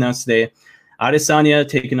 and that was announced today. Adesanya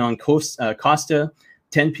taking on Costa,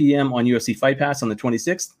 10 p.m. on UFC Fight Pass on the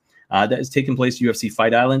 26th. That is taking place UFC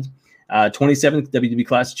Fight Island. 27th, WWE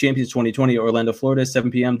Clash of Champions 2020, Orlando, Florida,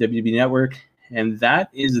 7 p.m. WWE Network. And that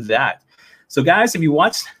is that. So, guys, if you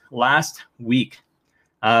watched last week,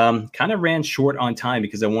 kind of ran short on time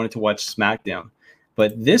because I wanted to watch SmackDown.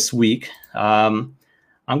 But this week, I'm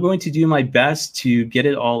going to do my best to get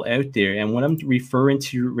it all out there. And what I'm referring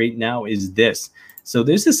to right now is this. So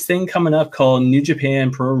there's this thing coming up called New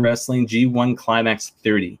Japan Pro Wrestling G1 Climax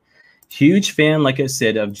 30. Huge fan, like I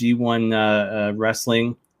said, of G1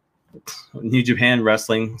 wrestling, New Japan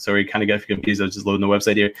wrestling. Sorry, kind of got confused. I was just loading the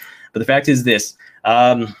website here. But the fact is this.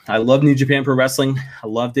 I love New Japan Pro Wrestling. I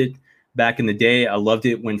loved it back in the day. I loved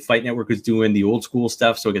it when Fight Network was doing the old school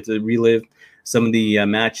stuff. So I get to relive some of the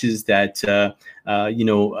matches that,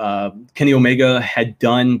 Kenny Omega had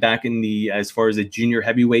done back in as far as the junior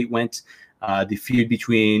heavyweight went. The feud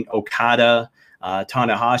between Okada,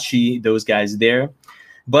 Tanahashi, those guys there.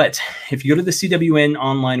 But if you go to the CWN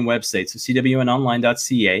online website, so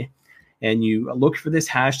cwnonline.ca, and you look for this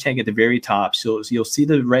hashtag at the very top, so you'll see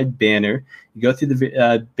the red banner. You go through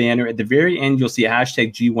the banner. At the very end, you'll see a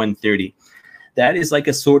hashtag G130. That is like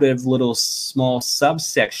a sort of little small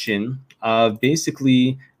subsection of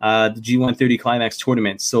basically the G130 Climax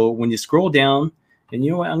tournament. So when you scroll down, and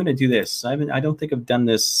you know what, I'm going to do this. I don't think I've done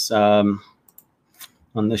this on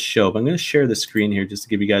this show, but I'm going to share the screen here just to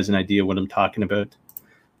give you guys an idea of what I'm talking about.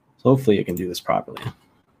 So hopefully I can do this properly.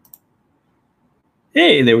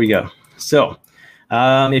 Hey, there we go. So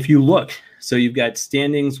if you look, so you've got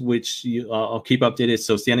standings, which I'll keep updated.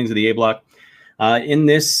 So standings of the A block. In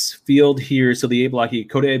this field here, so the A block,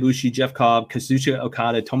 Kota Ibushi, Jeff Cobb, Kazuchika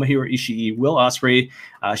Okada, Tomohiro Ishii, Will Ospreay,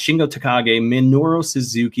 Shingo Takagi, Minoru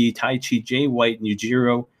Suzuki, Taichi, Jay White, and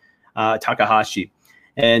Yujiro Takahashi.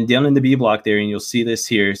 And down in the B block there, and you'll see this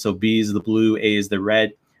here. So B is the blue, A is the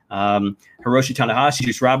red. Hiroshi Tanahashi,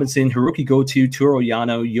 Juice Robinson, Hiroki Goto, Toru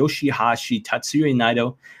Yano, Yoshihashi, Tatsuya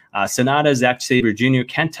Naito, Sanada, Zack Sabre Jr.,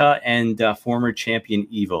 Kenta, and former champion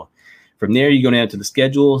Evil. From there, you go down to the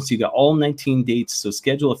schedule. So you got all 19 dates. So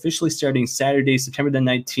schedule officially starting Saturday, September the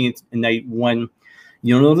 19th, night 1.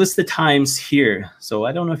 You'll notice the times here. So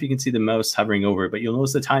I don't know if you can see the mouse hovering over it, but you'll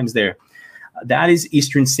notice the times there. That is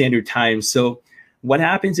Eastern Standard Time. So what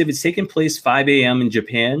happens if it's taking place 5 a.m. in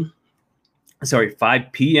Japan? Sorry,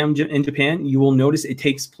 5 p.m. in Japan. You will notice it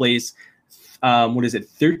takes place,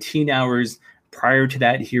 13 hours prior to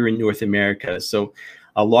that here in North America. So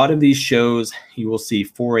a lot of these shows you will see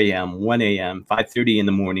 4 a.m., 1 a.m., 5:30 in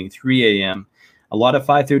the morning, 3 a.m. A lot of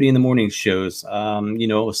 5:30 in the morning shows.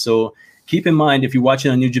 So keep in mind, if you're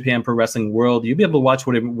watching on New Japan Pro Wrestling World, you'll be able to watch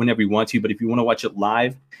whenever you want to. But if you want to watch it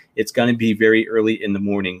live, it's going to be very early in the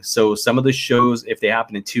morning. So some of the shows, if they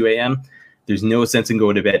happen at 2 a.m., there's no sense in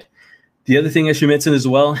going to bed. The other thing I should mention as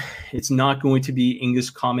well, it's not going to be English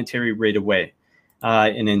commentary right away.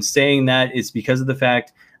 And in saying that, it's because of the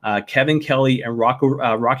fact Kevin Kelly and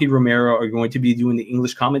Rocky Romero are going to be doing the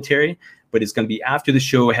English commentary, but it's going to be after the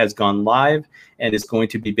show has gone live, and it's going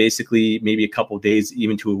to be basically maybe a couple of days,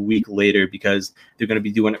 even to a week later, because they're going to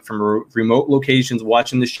be doing it from remote locations,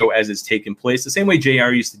 watching the show as it's taking place, the same way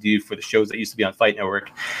JR used to do for the shows that used to be on Fight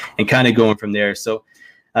Network, and kind of going from there. So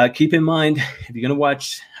keep in mind, if you're going to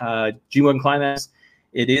watch G1 Climax,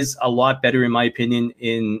 it is a lot better, in my opinion,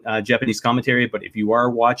 in Japanese commentary. But if you are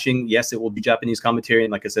watching, yes, it will be Japanese commentary.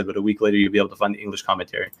 And like I said, but a week later, you'll be able to find the English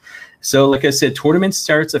commentary. So like I said, tournament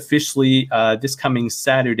starts officially this coming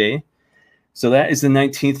Saturday. So that is the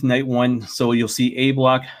 19th, night 1. So you'll see A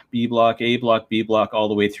block, B block, A block, B block, all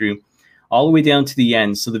the way through, all the way down to the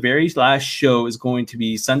end. So the very last show is going to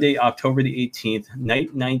be Sunday, October the 18th,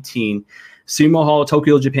 night 19, Sumo Hall,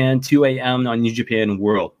 Tokyo, Japan, 2 a.m. on New Japan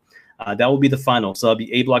World. That will be the final. So that'll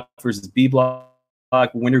be A block versus B block.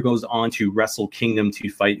 Winner goes on to Wrestle Kingdom to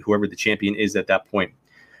fight whoever the champion is at that point.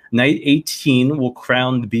 Night 18 will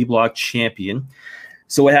crown the B block champion.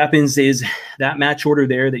 So what happens is that match order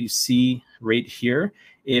there that you see right here,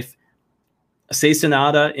 if say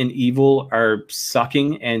Sanada and Evil are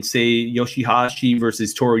sucking and say Yoshihashi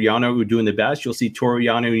versus Toru Yano are doing the best, you'll see Toru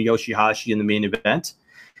Yano and Yoshihashi in the main event.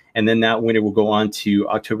 And then that winner will go on to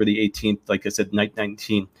October the 18th, like I said, night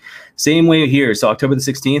 19. Same way here. So October the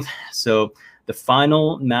 16th. So the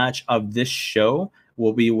final match of this show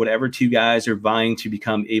will be whatever two guys are vying to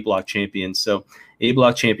become A block champions. So A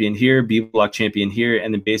block champion here, B block champion here.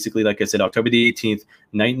 And then basically, like I said, October the 18th,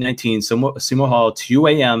 night 19, Sumo Hall, 2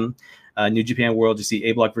 a.m., New Japan World, to see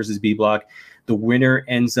A block versus B block. The winner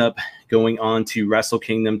ends up going on to Wrestle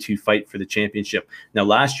Kingdom to fight for the championship. Now,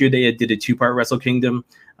 last year they did a 2-part Wrestle Kingdom.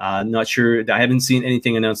 Not sure. I haven't seen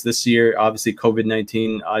anything announced this year. Obviously,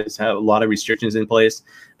 COVID-19 has had a lot of restrictions in place.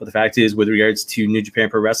 But the fact is, with regards to New Japan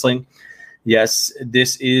Pro Wrestling, yes,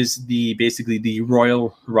 this is basically the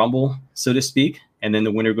Royal Rumble, so to speak. And then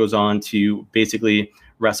the winner goes on to basically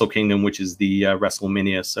Wrestle Kingdom, which is the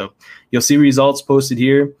WrestleMania. So you'll see results posted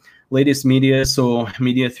here. Latest media, so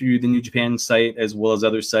media through the New Japan site as well as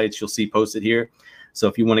other sites, you'll see posted here. So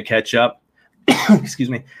if you want to catch up, excuse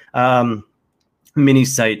me, mini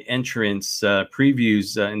site entrance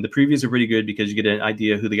previews, and the previews are pretty good because you get an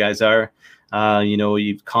idea who the guys are.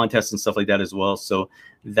 You contests and stuff like that as well. So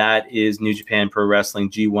that is New Japan Pro Wrestling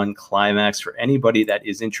G1 Climax for anybody that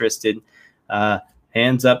is interested.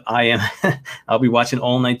 Hands up, I'll be watching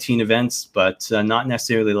all 19 events, but not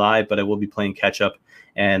necessarily live, but I will be playing catch up.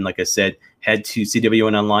 And like I said, head to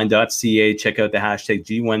cwnonline.ca, check out the hashtag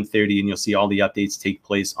G130, and you'll see all the updates take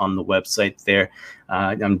place on the website there.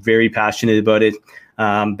 I'm very passionate about it.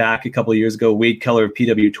 Back a couple of years ago, Wade Keller of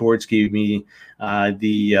PW Torch gave me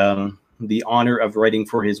the honor of writing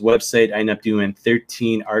for his website. I ended up doing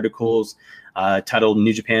 13 articles titled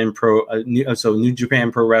New Japan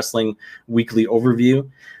Pro Wrestling Weekly Overview.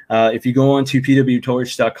 If you go on to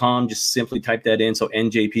pwtorch.com, just simply type that in. So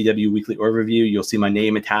NJPW Weekly Overview, you'll see my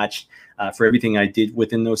name attached for everything I did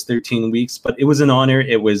within those 13 weeks. But it was an honor.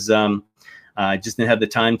 It was I just didn't have the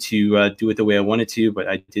time to do it the way I wanted to, but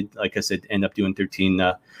I did, like I said, end up doing 13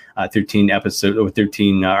 episodes or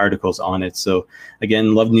 13 articles on it. So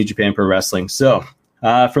again, love New Japan Pro Wrestling. So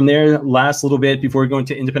from there, last little bit before we go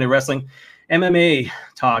into independent wrestling, MMA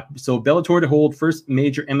talk. So Bellator to hold first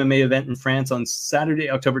major MMA event in France on Saturday,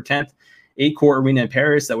 October 10th, Accor Arena in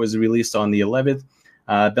Paris. That was released on the 11th.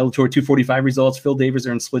 Bellator 245 results. Phil Davis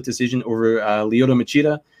earned split decision over Lyoto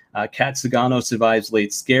Machida. Kat Zingano survives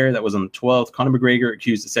late scare. That was on the 12th. Conor McGregor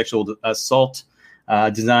accused of sexual assault.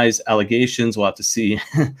 Denies allegations. We'll have to see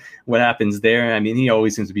what happens there. I mean, he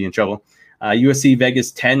always seems to be in trouble. UFC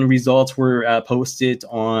Vegas 10 results were posted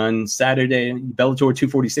on Saturday. Bellator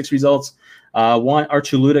 246 results. Juan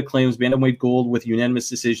Archuleta claims bantamweight gold with unanimous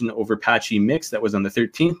decision over Patchy Mix. That was on the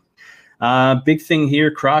 13th. Big thing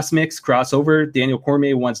here, cross mix, crossover. Daniel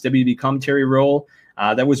Cormier wants WWE commentary role.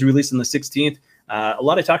 That was released on the 16th. A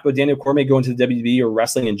lot of talk about Daniel Cormier going to the WWE or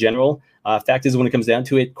wrestling in general. Fact is, when it comes down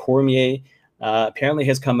to it, Cormier apparently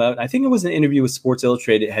has come out. I think it was an interview with Sports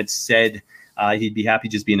Illustrated. Had said he'd be happy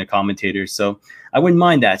just being a commentator. So I wouldn't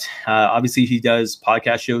mind that. Obviously, he does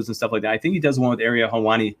podcast shows and stuff like that. I think he does one with Ariel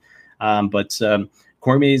Helwani. But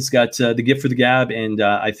Cormier's got the gift for the gab, and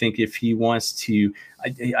I think if he wants to,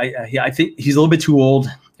 I think he's a little bit too old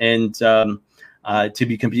and to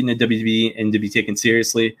be competing at WWE and to be taken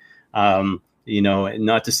seriously.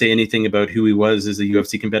 Not to say anything about who he was as a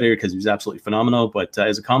UFC competitor, because he was absolutely phenomenal. But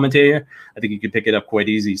as a commentator, I think he could pick it up quite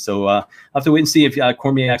easy. So I'll have to wait and see if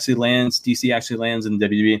Cormier actually lands, DC actually lands in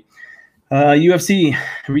WWE. UFC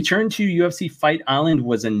return to UFC Fight Island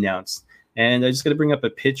was announced. And I just got to bring up a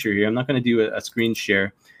picture here. I'm not going to do a screen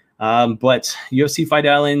share. But UFC Fight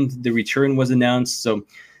Island, the return was announced. So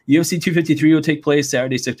UFC 253 will take place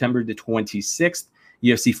Saturday, September the 26th.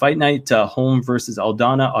 UFC Fight Night, Holm versus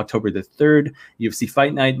Aldana, October the 3rd. UFC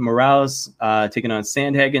Fight Night, Morales taking on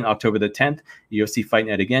Sandhagen, October the 10th. UFC Fight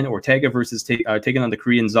Night again, Ortega versus taking on the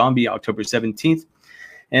Korean Zombie, October 17th.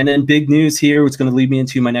 And then big news here, which is going to lead me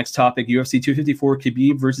into my next topic, UFC 254,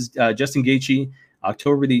 Khabib versus Justin Gaethje,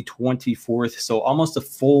 October the 24th. So almost a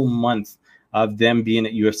full month of them being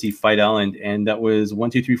at UFC Fight Island. And that was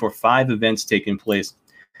 5 events taking place.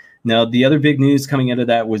 Now, the other big news coming out of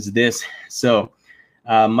that was this. So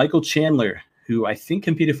Michael Chandler, who I think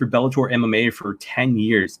competed for Bellator MMA for 10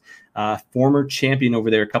 years, former champion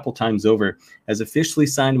over there a couple times over, has officially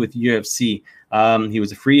signed with UFC. He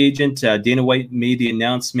was a free agent. Dana White made the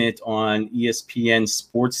announcement on ESPN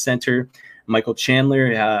Sports Center. Michael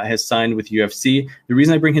Chandler has signed with UFC. The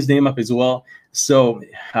reason I bring his name up as well, so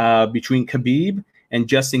between Khabib and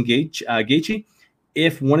Justin Gaethje,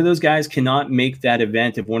 if one of those guys cannot make that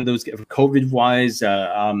event, if one of those, COVID-wise,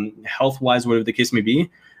 health-wise, whatever the case may be,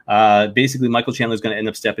 basically Michael Chandler is going to end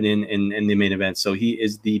up stepping in the main event. So he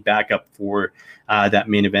is the backup for that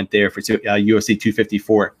main event there for UFC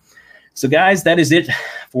 254. So guys, that is it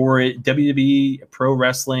for WWE Pro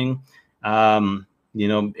Wrestling.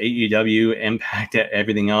 AEW, Impact,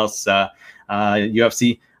 everything else,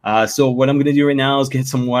 UFC. So what I'm going to do right now is get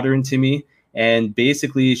some water into me and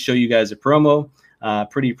basically show you guys a promo.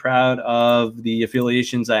 Pretty proud of the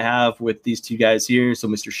affiliations I have with these two guys here. So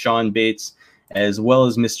Mr. Sean Bates, as well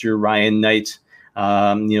as Mr. Ryan Knight,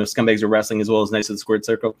 Scumbags of Wrestling, as well as Knights of the Squared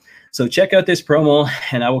Circle. So check out this promo,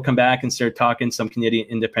 and I will come back and start talking some Canadian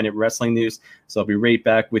independent wrestling news. So I'll be right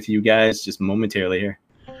back with you guys just momentarily here.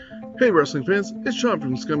 Hey wrestling fans, it's Sean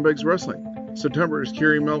from Scumbags Wrestling. September is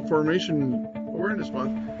Carrie Malformation Awareness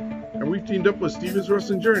Month, and we've teamed up with Steven's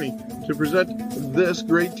Wrestling Journey to present this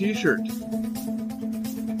great t-shirt.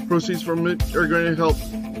 Proceeds from it are going to help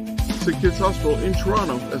Sick Kids Hospital in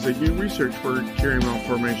Toronto as they do research for Carrie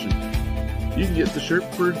Malformation. You can get the shirt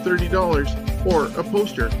for $30 or a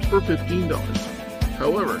poster for $15.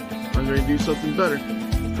 However, I'm going to do something better.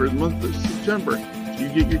 For the month of September, if you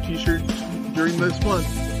get your t-shirt during this month,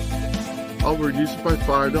 I'll reduce it by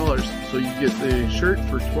 $5. So you get the shirt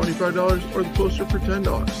for $25 or the poster for $10.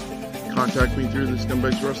 Contact me through the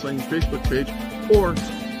Scumbags Wrestling Facebook page or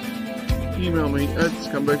email me at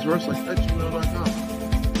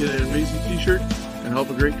scumbagswrestling@gmail.com. Get an amazing t-shirt and help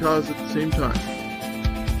a great cause at the same time.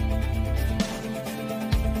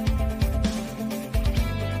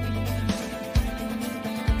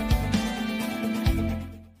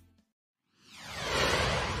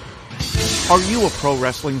 Are you a pro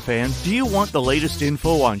wrestling fan? Do you want the latest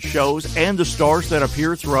info on shows and the stars that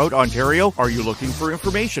appear throughout Ontario? Are you looking for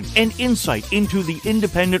information and insight into the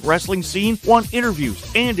independent wrestling scene? Want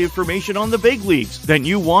interviews and information on the big leagues? Then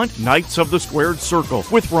you want Knights of the Squared Circle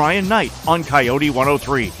with Ryan Knight on Coyote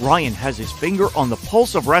 103. Ryan has his finger on the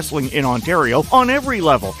pulse of wrestling in Ontario on every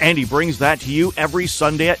level, and he brings that to you every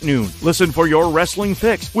Sunday at noon. Listen for your wrestling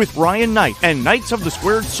fix with Ryan Knight and Knights of the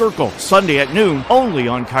Squared Circle, Sunday at noon, only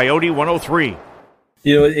on Coyote 103.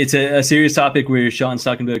 It's a serious topic where Sean's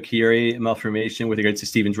talking about Chiari malformation with regards to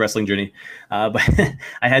Steven's wrestling journey. But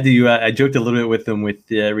I had to, I joked a little bit with him with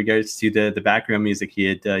regards to the background music he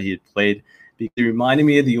had played. Because it reminded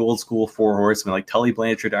me of the old school Four Horsemen, like Tully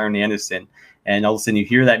Blanchard, Arn Anderson. and all of a sudden you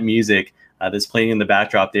hear that music that's playing in the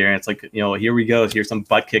backdrop there, and it's like, here we go. Here's some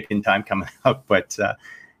butt kicking time coming up. But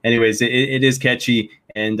anyways, it is catchy,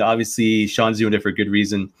 and obviously Sean's doing it for good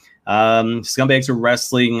reason. Scumbags of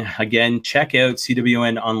Wrestling, again, check out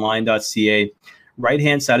cwnonline.ca.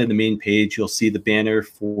 Right-hand side of the main page, you'll see the banner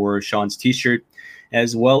for Sean's t-shirt,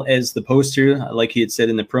 as well as the poster. Like he had said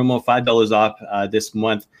in the promo, $5 off this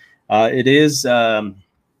month. It is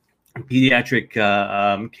Pediatric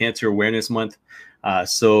Cancer Awareness Month.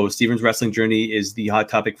 So Steven's Wrestling Journey is the hot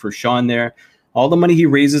topic for Sean there. All the money he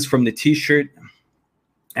raises from the t-shirt,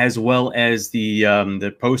 as well as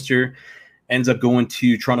the poster, ends up going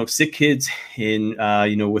to Toronto Sick Kids in,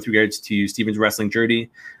 with regards to Steven's Wrestling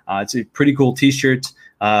Journey. It's a pretty cool t-shirt.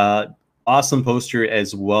 Awesome poster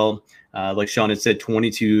as well. Like Sean had said,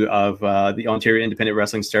 22 of the Ontario Independent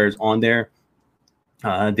Wrestling stars on there.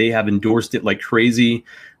 They have endorsed it like crazy.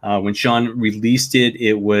 When Sean released it,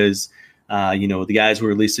 it was, the guys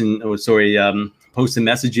were posting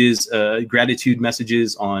messages, gratitude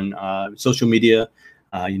messages on social media,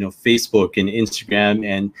 Facebook and Instagram,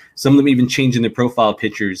 and some of them even changing their profile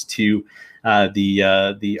pictures to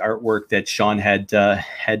the artwork that Sean had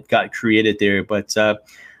got created there. But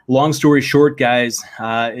long story short, guys,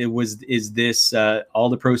 all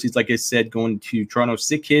the proceeds, like I said, going to Toronto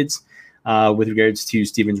Sick Kids with regards to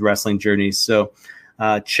Steven's Wrestling Journey. So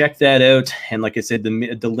check that out. And like I said,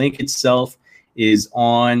 the link itself is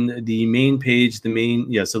on the main page. So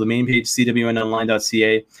the main page,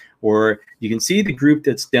 cwnonline.ca, or you can see the group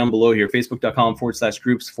that's down below here,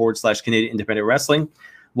 facebook.com/groups/Canadian Independent Wrestling.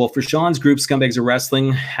 Well, for Sean's group, Scumbags of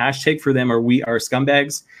Wrestling, hashtag for them are We Are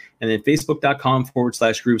Scumbags, and then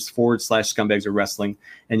facebook.com/groups/Scumbags of Wrestling,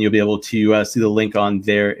 and you'll be able to see the link on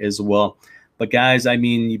there as well. But guys, I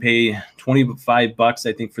mean, you pay $25,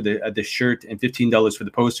 I think, for the shirt, and $15 for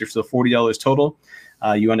the poster, so $40 total.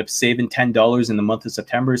 You end up saving $10 in the month of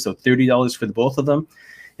September, so $30 for the both of them.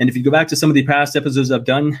 And if you go back to some of the past episodes I've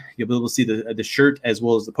done, you'll be able to see the shirt as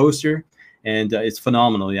well as the poster. And it's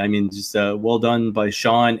phenomenal. I mean, just well done by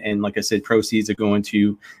Sean. And like I said, proceeds are going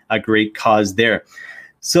to a great cause there.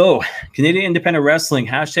 So Canadian Independent Wrestling,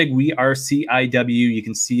 hashtag WeAreCIW. You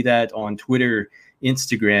can see that on Twitter,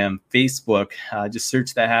 Instagram, Facebook. Just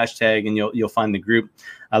search that hashtag and you'll find the group.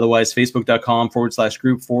 Otherwise,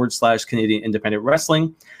 facebook.com/group/Canadian Independent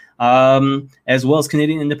Wrestling. As well as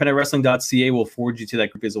CanadianIndependentWrestling.ca will forward you to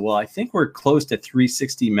that group as well. I think we're close to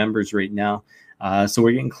 360 members right now. So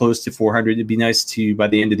we're getting close to 400. It'd be nice to, by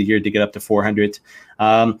the end of the year, to get up to 400.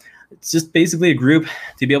 It's just basically a group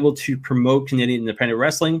to be able to promote Canadian Independent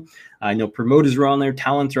Wrestling. I know promoters are on there,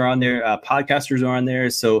 talents are on there, podcasters are on there.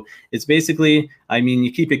 So it's basically, I mean,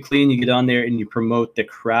 you keep it clean, you get on there and you promote the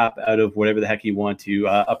crap out of whatever the heck you want to.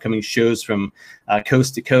 Upcoming shows from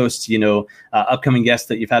coast to coast, upcoming guests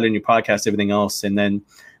that you've had on your podcast, everything else. And then,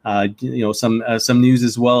 some news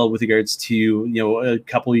as well with regards to, a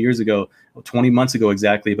couple of years ago, 20 months ago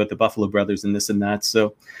exactly, about the Buffalo Brothers and this and that.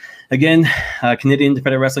 So again,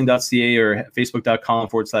 CanadianIndependentWrestling.ca or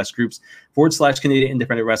Facebook.com/groups/Canadian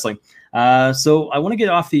Independent Wrestling. So I want to get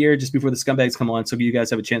off the air just before the Scumbags come on, so you guys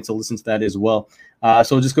have a chance to listen to that as well.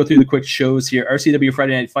 So I'll just go through the quick shows here. RCW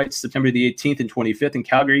Friday Night Fights, September the 18th and 25th in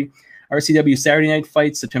Calgary. RCW Saturday Night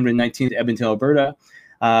Fights, September 19th, Edmonton, Alberta.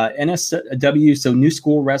 NSW, so New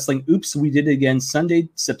School Wrestling. Oops, we did it again. Sunday,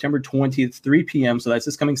 September 20th, 3 p.m. So that's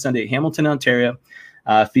this coming Sunday, Hamilton, Ontario,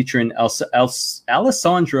 featuring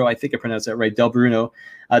Alessandro, I think I pronounced that right, Del Bruno,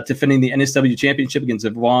 defending the NSW Championship against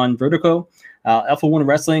Yvonne Vertico. Alpha One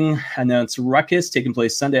Wrestling announced Ruckus, taking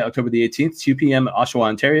place Sunday, October the 18th, 2 p.m. at Oshawa,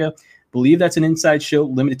 Ontario. Believe that's an inside show,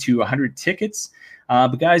 limited to 100 tickets.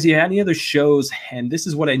 But guys, you had any other shows? And this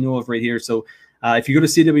is what I know of right here. So if you go to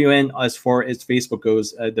CWN, as far as Facebook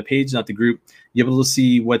goes, the page, not the group, you're able to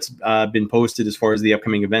see what's been posted as far as the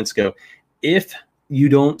upcoming events go. If you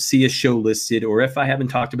don't see a show listed, or if I haven't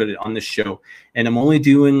talked about it on this show, and I'm only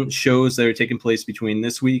doing shows that are taking place between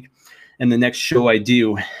this week and the next show I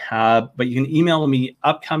do, but you can email me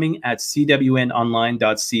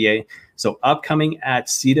upcoming@cwnonline.ca. So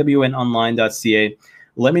upcoming@cwnonline.ca.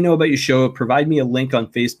 Let me know about your show. Provide me a link on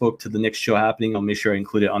Facebook to the next show happening. I'll make sure I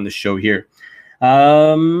include it on the show here.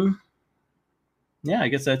 Yeah, I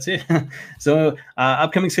guess that's it. So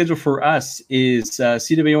upcoming schedule for us is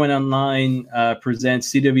CWN Online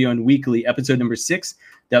presents CWN Weekly, episode number 6.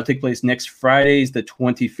 That'll take place next Fridays, the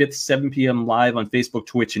 25th, 7 p.m. live on Facebook,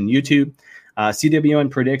 Twitch, and YouTube. CWN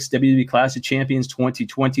predicts WWE Clash of Champions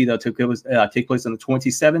 2020. That'll take place on the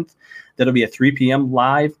 27th. That'll be at 3 p.m.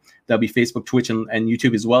 live. That'll be Facebook, Twitch, and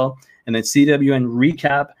YouTube as well. And then CWN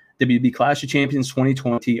Recap WWE Clash of Champions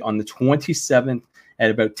 2020 on the 27th,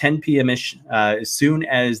 at about 10 p.m.-ish as soon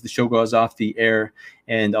as the show goes off the air,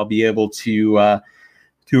 and I'll be able to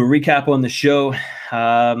do a recap on the show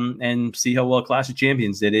and see how well Clash of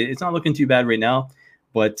Champions did. It's not looking too bad right now,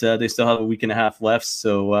 but they still have a week and a half left,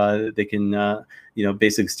 so they can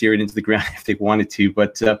basically steer it into the ground if they wanted to.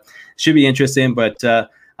 But should be interesting. But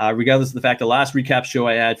regardless of the fact, the last recap show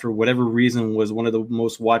I had, for whatever reason, was one of the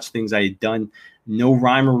most watched things I had done. No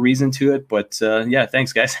rhyme or reason to it, but yeah,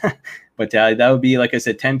 thanks, guys. But that would be, like I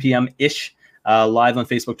said, 10 p.m.-ish, live on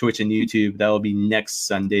Facebook, Twitch, and YouTube. That will be next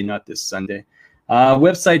Sunday, not this Sunday.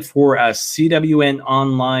 Website for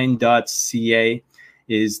cwnonline.ca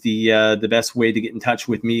is the best way to get in touch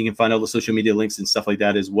with me. You can find all the social media links and stuff like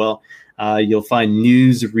that as well. You'll find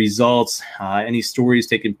news, results, any stories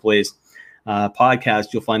taking place,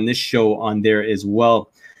 podcast. You'll find this show on there as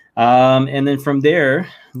well. And then from there,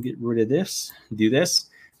 get rid of this, do this.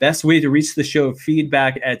 Best way to reach the show,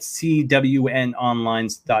 feedback at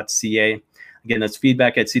cwnonline.ca. Again, that's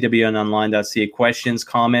feedback at cwnonline.ca. Questions,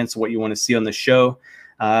 comments, what you want to see on the show.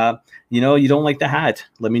 You don't like the hat,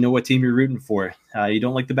 let me know what team you're rooting for. You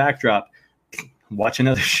don't like the backdrop, watch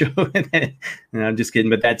another show. And I'm just kidding,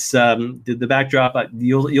 but that's the backdrop.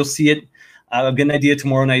 You'll see it. I've got an idea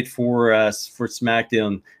tomorrow night for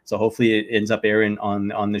SmackDown, so hopefully it ends up airing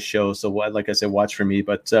on the show. So like I said, watch for me.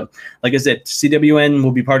 But like I said, CWN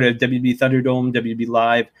will be part of WB Thunderdome, WB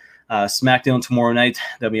Live, SmackDown tomorrow night.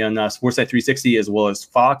 That'll be on Sportsnet 360 as well as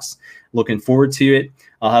Fox. Looking forward to it.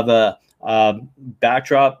 I'll have a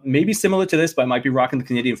backdrop maybe similar to this, but I might be rocking the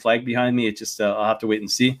Canadian flag behind me. It just I'll have to wait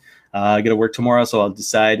and see. I got to work tomorrow, so I'll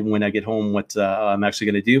decide when I get home what I'm actually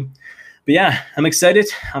going to do. But yeah, I'm excited.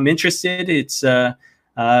 I'm interested. It's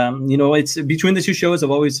it's between the two shows.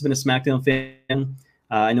 I've always been a SmackDown fan.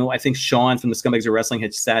 I think Sean from the Scumbags of Wrestling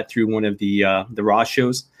had sat through one of the Raw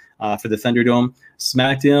shows for the Thunderdome.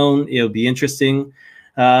 SmackDown, it'll be interesting.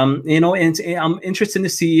 And I'm interested to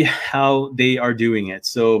see how they are doing it.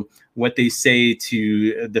 So what they say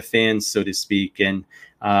to the fans, so to speak, and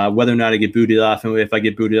whether or not I get booted off. And if I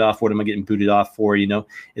get booted off, what am I getting booted off for? It's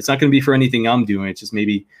not going to be for anything I'm doing. It's just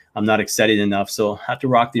maybe I'm not excited enough. So I'll have to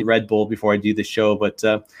rock the Red Bull before I do the show. But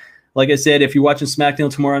like I said, if you're watching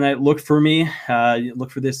SmackDown tomorrow night, look for me.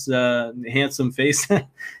 Look for this handsome face.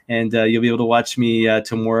 And you'll be able to watch me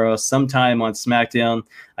tomorrow sometime on SmackDown.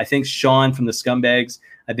 I think Sean from the Scumbags,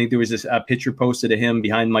 I think there was this picture posted of him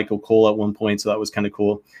behind Michael Cole at one point. So that was kind of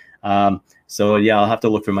cool. So yeah, I'll have to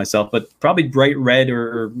look for myself, but probably bright red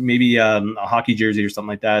or maybe a hockey jersey or something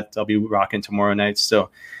like that. I'll be rocking tomorrow night. So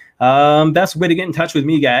that's the way to get in touch with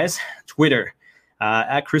me, guys. Twitter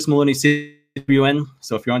at Chris Maloney CWN.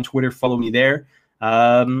 So if you're on Twitter, follow me there.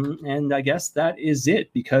 And I guess that is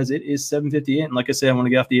it, because it is 7:58. And like I said, I want to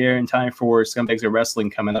get off the air in time for Scumbags of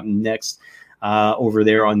Wrestling coming up next over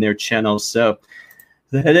there on their channel. So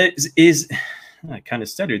that is I kind of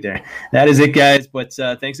stuttered there. That is it, guys. But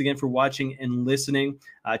thanks again for watching and listening.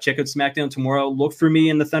 Check out SmackDown tomorrow. Look for me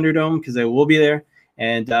in the Thunderdome, because I will be there.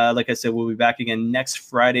 And like I said, we'll be back again next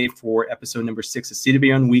Friday for episode number 6 of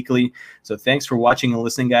CWN Weekly. So thanks for watching and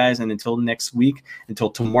listening, guys. And until next week, until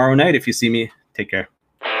tomorrow night, if you see me, take care.